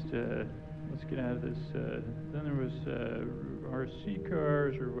past. Let's get out of this. Then there was RC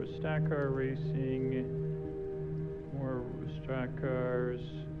cars or stock car racing. More stock cars.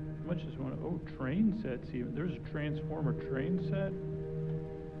 How much is one? Oh, train sets even. There's a Transformer train set.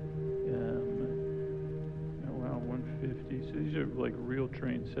 Oh wow, 150. So these are real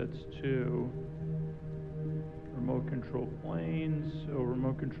train sets too. Remote control planes,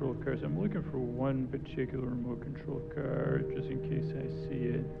 remote control cars. I'm looking for one particular remote control car just in case I see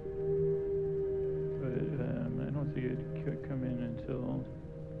it. But I don't think it could come in until,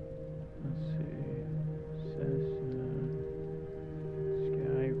 let's see, Cessna,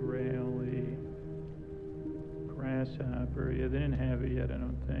 Sky Rally, Grasshopper. Yeah, they didn't have it yet, I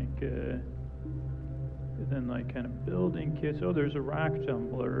don't think. But then kind of building kits. Oh, there's a rock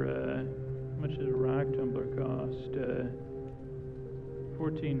tumbler. How much does a rock tumbler cost?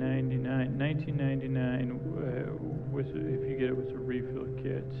 $14.99, $19.99 if you get it with a refill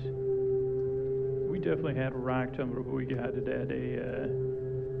kit. We definitely had a rock tumbler, but we got it at a.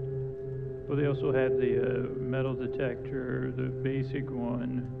 Well, they also had the metal detector, the basic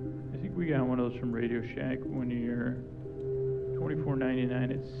one. I think we got one of those from Radio Shack one year.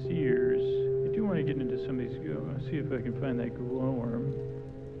 $24.99 at Sears. I do want to get into some of these. See if I can find that glowworm.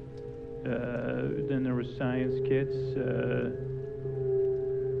 Then there was science kits.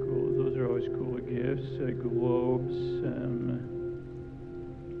 Cool. Those are always cool gifts. Globes.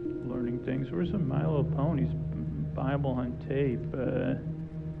 Learning things. Where's some My Little Ponies Bible on tape?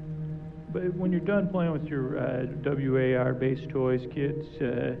 But when you're done playing with your WAR-based toys, kids,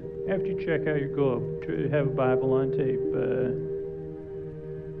 after you check out your globe, have a Bible on tape.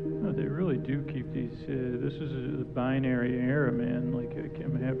 No, they really do keep these. This is a binary era, man. Like,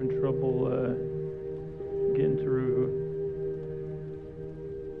 I'm having trouble getting through.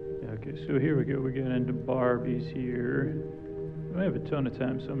 Okay, so here we go. We got into Barbies here. I don't have a ton of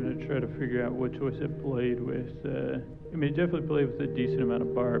time, so I'm going to try to figure out what toys I played with. I mean, I definitely played with a decent amount of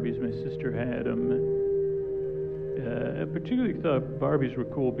Barbies. My sister had them. I particularly thought Barbies were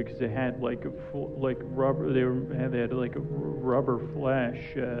cool because they had like a full, like rubber. They had like a rubber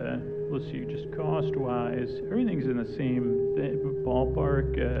flesh. Let's see, just cost-wise, everything's in the same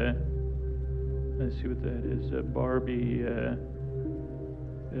ballpark. Let's see what that is. Barbie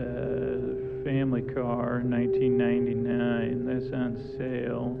family car, 1999. That's on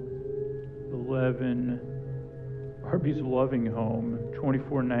sale. 11. Barbie's Loving Home,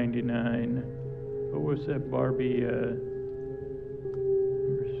 $24.99. What was that Barbie? Number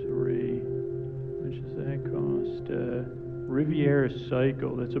 3. How much does that cost? Riviera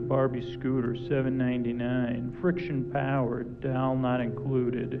Cycle. That's a Barbie scooter, $7.99. Friction powered, doll not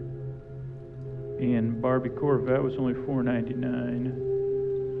included. And Barbie Corvette was only $4.99.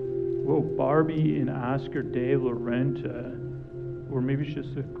 Whoa, Barbie and Oscar de la Renta, or maybe it's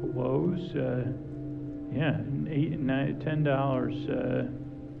just the clothes. Yeah, $8 and $10.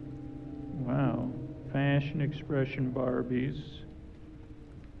 Wow, fashion expression Barbies.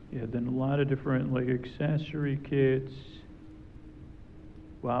 Yeah, then a lot of different like accessory kits.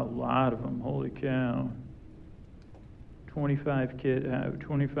 Wow, a lot of them. Holy cow. 25 kit,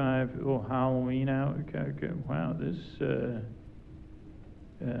 25. Oh, Halloween out. Okay. Wow, this.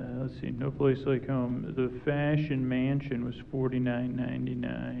 Let's see. No Place Like Home. The Fashion Mansion was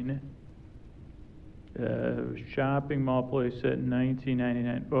 $49.99. Shopping mall place at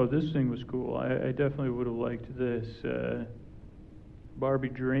 $19.99. Oh, this thing was cool. I definitely would have liked this. Barbie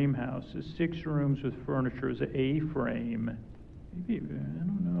Dream House. 6 rooms with furniture. Is an A-frame. Maybe, I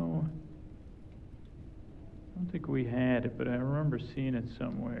don't know. I don't think we had it, but I remember seeing it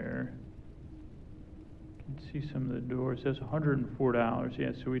somewhere. You can see some of the doors. That's $104.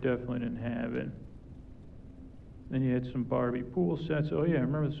 Yeah, so we definitely didn't have it. Then you had some Barbie pool sets. Oh yeah, I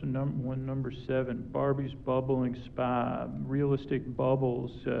remember this one, number 7, Barbie's Bubbling Spa, realistic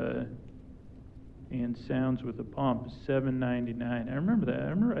bubbles and sounds with a pump, $7.99. I remember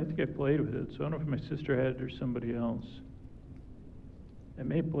that. I think I played with it. So I don't know if my sister had it or somebody else. I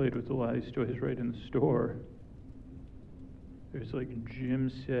may have played with a lot of these toys right in the store. There's like gym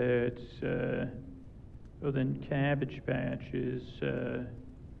sets. Then Cabbage Patches.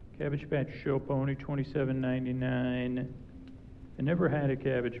 Cabbage Patch Show Pony, $27.99. I never had a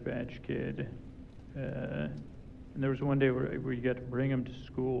Cabbage Patch Kid. And there was one day where you got to bring them to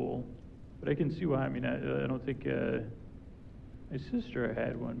school. But I can see why. I mean, I don't think... my sister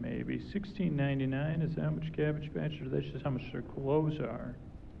had one, maybe. $16.99 is how much Cabbage Patch, or that's just how much their clothes are.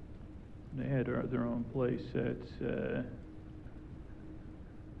 They had their own play sets.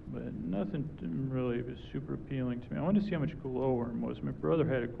 But nothing really was super appealing to me. I wanted to see how much glowworm was. My brother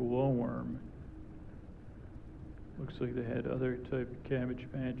had a glowworm. Looks like they had other type of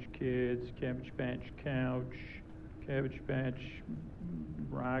Cabbage Patch Kids, Cabbage Patch Couch, Cabbage Patch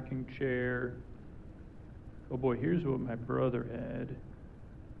Rocking Chair. Oh boy, here's what my brother had.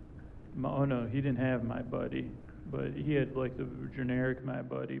 Oh no, he didn't have My Buddy, but he had like the generic My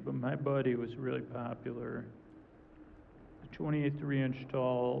Buddy, but My Buddy was really popular. 28 3-inch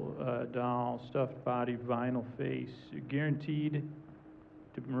tall doll, stuffed body, vinyl face, guaranteed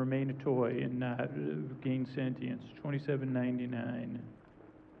to remain a toy and not gain sentience. $27.99.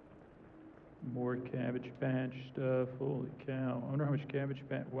 More Cabbage Patch stuff. Holy cow! I wonder how much Cabbage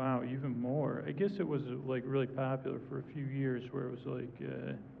Patch. Wow, even more. I guess it was like really popular for a few years, where it was like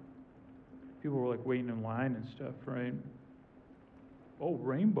people were like waiting in line and stuff, right? Oh,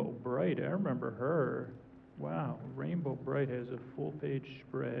 Rainbow Bright. I remember her. Wow, Rainbow Bright has a full-page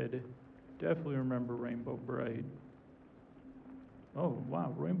spread. Definitely remember Rainbow Bright. Oh,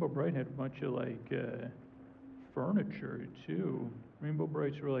 wow, Rainbow Bright had a bunch of, like, furniture, too. Rainbow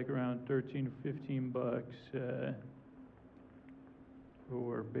Brights were, like, around $13 to $15.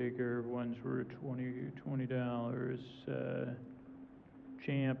 Or bigger ones were $20.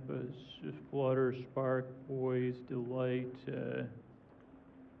 Champ, Flutter, Spark, Boys, Delight,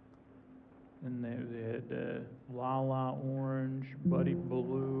 and they had Lala Orange, Buddy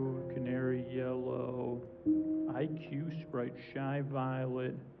Blue, Canary Yellow, IQ Sprite, Shy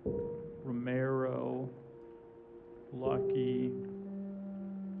Violet, Romero, Lucky.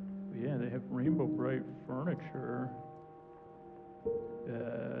 Yeah, they have Rainbow Bright Furniture.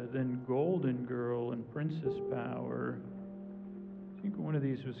 Then Golden Girl and Princess Power. I think one of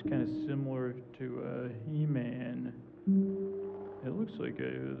these was kind of similar to He-Man. It looks like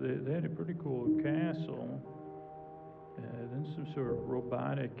they had a pretty cool castle. Then some sort of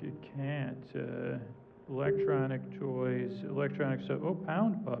robotic cat. Electronic toys, electronic stuff. Oh,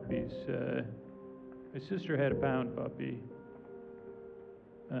 pound puppies. My sister had a pound puppy.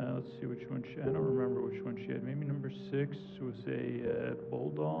 Let's see which one I don't remember which one she had. Maybe number 6 was a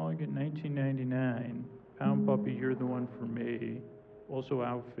bulldog in 1999. Pound puppy, you're the one for me. Also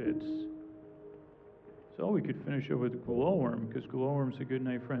outfits. So we could finish up with Glowworm, because Glowworm's a good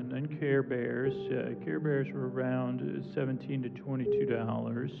night friend. Then Care Bears. Care Bears were around $17 to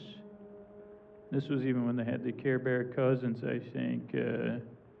 $22. This was even when they had the Care Bear cousins, I think,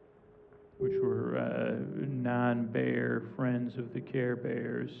 which were non-bear friends of the Care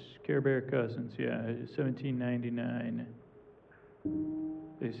Bears. Care Bear cousins, yeah, $17.99.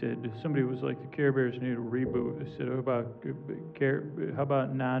 They said, somebody was like, the Care Bears need a reboot. They said, how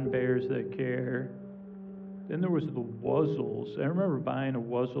about non-bears that care? Then there was the Wuzzles. I remember buying a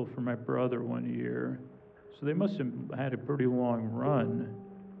Wuzzle for my brother one year. So they must have had a pretty long run.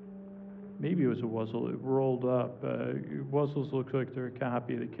 Maybe it was a Wuzzle. It rolled up. Wuzzles look like they're a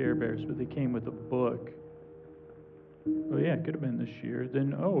copy of the Care Bears, but they came with a book. Oh yeah, it could have been this year.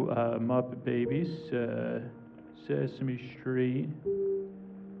 Then, Muppet Babies, Sesame Street,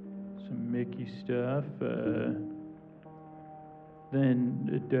 some Mickey stuff.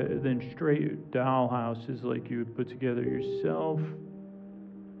 Then straight dollhouses like you would put together yourself.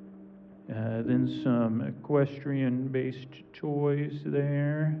 Then some equestrian-based toys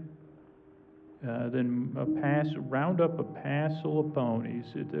there. Then round up a passel of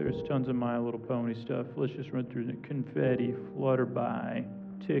ponies. There's tons of My Little Pony stuff. Let's just run through the Confetti, Flutterby,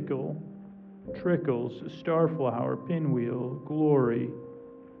 Tickle, Trickles, Starflower, Pinwheel, Glory,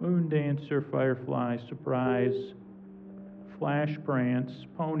 Moon Dancer, Firefly, Surprise, Flash Prance,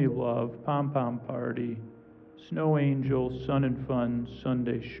 Pony Love, Pom Pom Party, Snow Angel, Sun and Fun,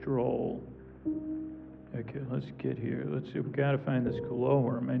 Sunday Stroll. Okay, let's get here. Let's see, we've got to find this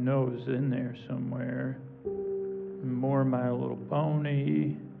Glowworm. I know it was in there somewhere. More My Little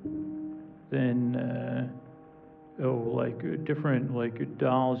Pony. Then, different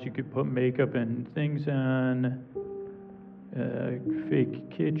dolls you could put makeup and things on. Fake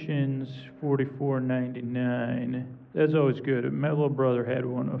kitchens, $44.99. That's always good. My little brother had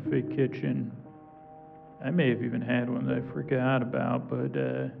one, a fake kitchen. I may have even had one that I forgot about, but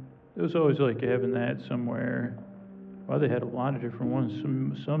it was always like having that somewhere. Well, they had a lot of different ones,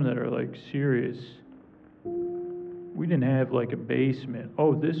 some that are like serious. We didn't have like a basement.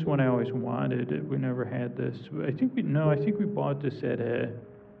 Oh, this one I always wanted. We never had this. I think we bought this at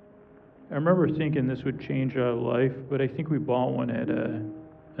I remember thinking this would change our life, but I think we bought one at a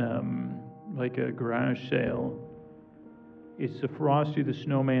garage sale. It's the Frosty the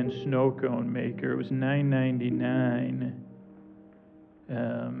Snowman snow cone maker. It was $9.99.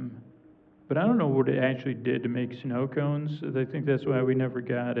 But I don't know what it actually did to make snow cones. I think that's why we never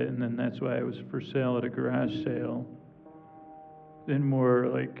got it, and then that's why it was for sale at a garage sale. Then more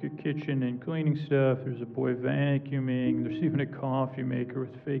like kitchen and cleaning stuff. There's a boy vacuuming. There's even a coffee maker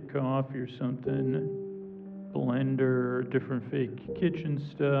with fake coffee or something. Blender, different fake kitchen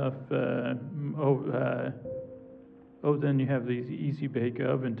stuff. Then you have these easy bake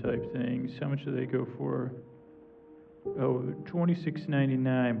oven type things. How much do they go for? Oh,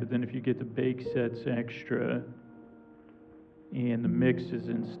 $26.99, but then if you get the bake sets extra and the mixes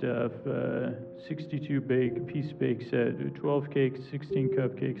and stuff, 62 piece bake set, 12 cakes, 16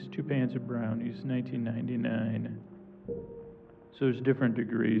 cupcakes, 2 pans of brownies, $19.99. So there's different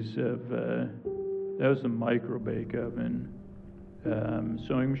degrees of, that was the micro bake oven.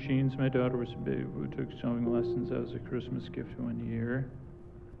 Sewing machines, my daughter was who took sewing lessons. That was a Christmas gift one year.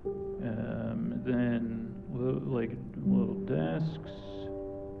 Then little desks,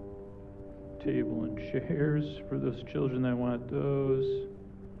 table and chairs for those children that want those.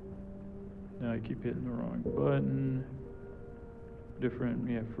 Now I keep hitting the wrong button. Different,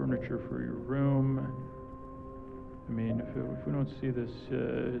 furniture for your room. I mean, if we don't see this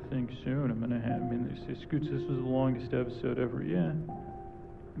thing soon, they say, Scoots, this was the longest episode ever. Yeah.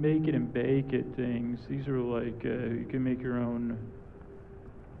 Make it and bake it things. These are like, you can make your own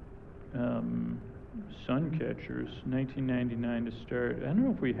Suncatchers, 1999 to start. I don't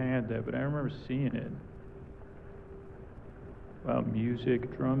know if we had that, but I remember seeing it. Wow,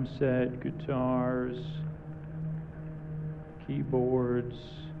 music, drum set, guitars, keyboards.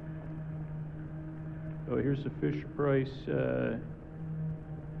 Oh, here's the Fisher-Price.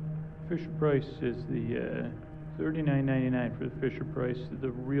 Fisher-Price is the $39.99 for the Fisher-Price.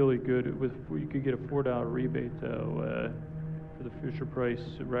 The really good. You could get a $4 rebate though for the Fisher-Price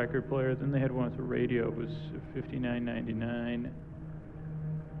record player. Then they had one with the radio. It was $59.99.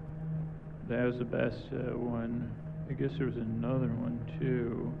 That was the best one. I guess there was another one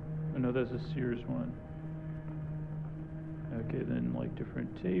too. Oh no, that's a Sears one. Okay, then like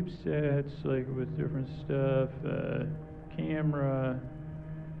different tape sets, like with different stuff, camera,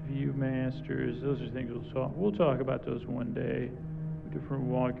 Viewmasters. Those are things we'll talk about those one day. Different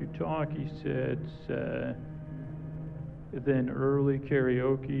walkie-talkie sets, then early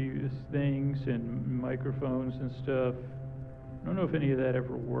karaoke things and microphones and stuff. I don't know if any of that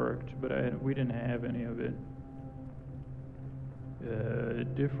ever worked, but we didn't have any of it.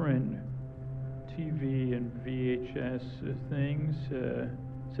 Different TV and VHS things.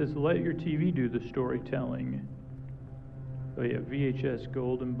 Says let your TV do the storytelling. Oh yeah, VHS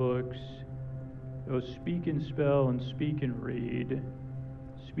Golden Books. Oh, Speak and Spell and Speak and Read.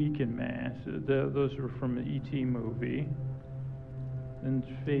 Speak and Math. Those were from the E.T. movie. Then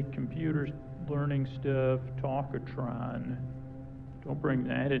fake computer learning stuff. Talkatron. Don't bring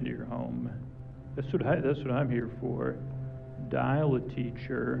that into your home. That's what I'm here for.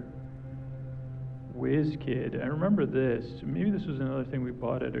 Dial-A-Teacher. WizKid. I remember this. Maybe this was another thing we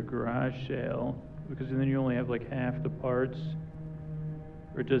bought at a garage sale, because then you only have like half the parts,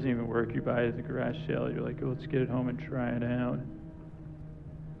 or it doesn't even work. You buy it at the garage sale. You're like, oh, let's get it home and try it out.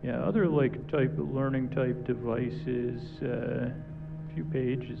 Yeah, other like learning type devices. A few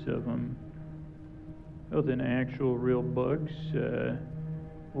pages of them. Oh, then actual real books.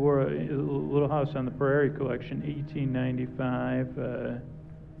 Or a Little House on the Prairie collection, 1895.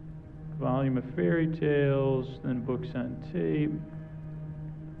 Volume of fairy tales, then books on tape.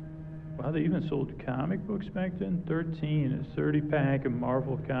 Wow, they even sold comic books back then. 13, a 30-pack of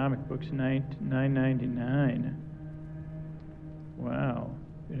Marvel comic books, $9.99. Wow,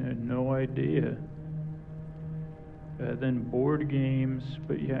 I had no idea. Then board games,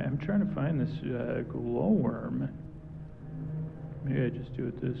 but yeah, I'm trying to find this glowworm. Maybe I just do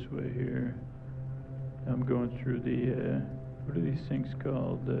it this way here. I'm going through the, what are these things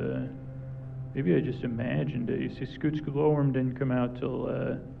called? Maybe I just imagined it. You see, Scoot's glowworm didn't come out till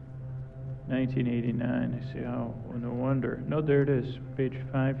 1989. I say, oh, well, no wonder. No, there it is, page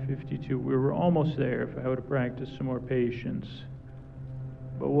 552. We were almost there if I would have practiced some more patience.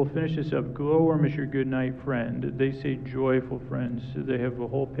 But we'll finish this up. Glowworm is your good night friend. They say joyful friends. They have a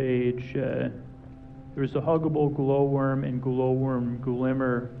whole page. There's the huggable glowworm and glowworm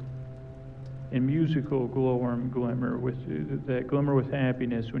glimmer, and musical glowworm glimmer, with that glimmer with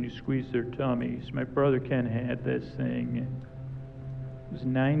happiness when you squeeze their tummies. My brother Ken had this thing. It was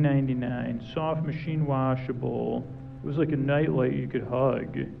 $9.99. Soft machine washable. It was like a nightlight you could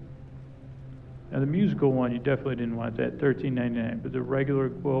hug. Now the musical one, you definitely didn't want that, $13.99. But the regular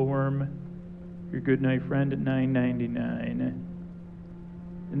glowworm, your good night friend, at $9.99.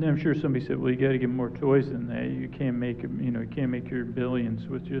 And then I'm sure somebody said, well, you got to get more toys than that. You can't make, you can't make your billions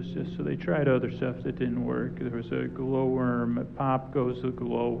with just this. So they tried other stuff that didn't work. There was a glowworm. Pop goes the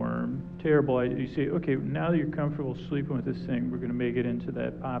glowworm. Terrible. You say, okay, now that you're comfortable sleeping with this thing, we're going to make it into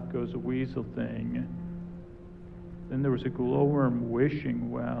that Pop goes a weasel thing. Then there was a glowworm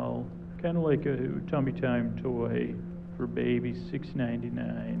wishing well, kind of like a tummy time toy for babies,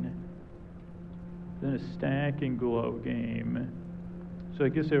 $6.99. Then a stack and glow game. So I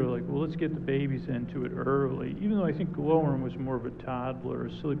guess they were like, well, let's get the babies into it early. Even though I think glowworm was more of a toddler,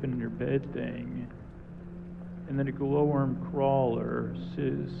 sleeping in your bed thing. And then a glowworm crawler,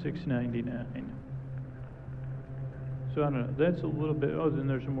 $6.99. So I don't know, that's a little bit, oh, then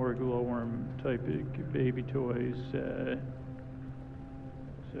there's more glowworm type of baby toys.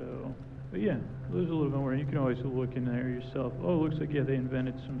 But yeah, there's a little bit more. You can always look in there yourself. Oh, it looks like, yeah, they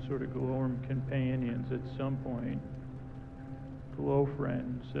invented some sort of glowworm companions at some point. Glow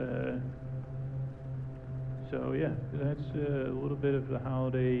friends. So yeah, that's a little bit of the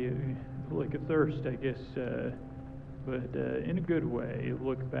holiday, like a thirst, I guess, but in a good way.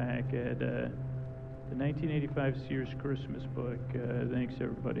 Look back at the 1985 Sears Christmas book. Thanks,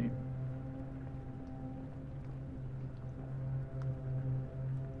 everybody.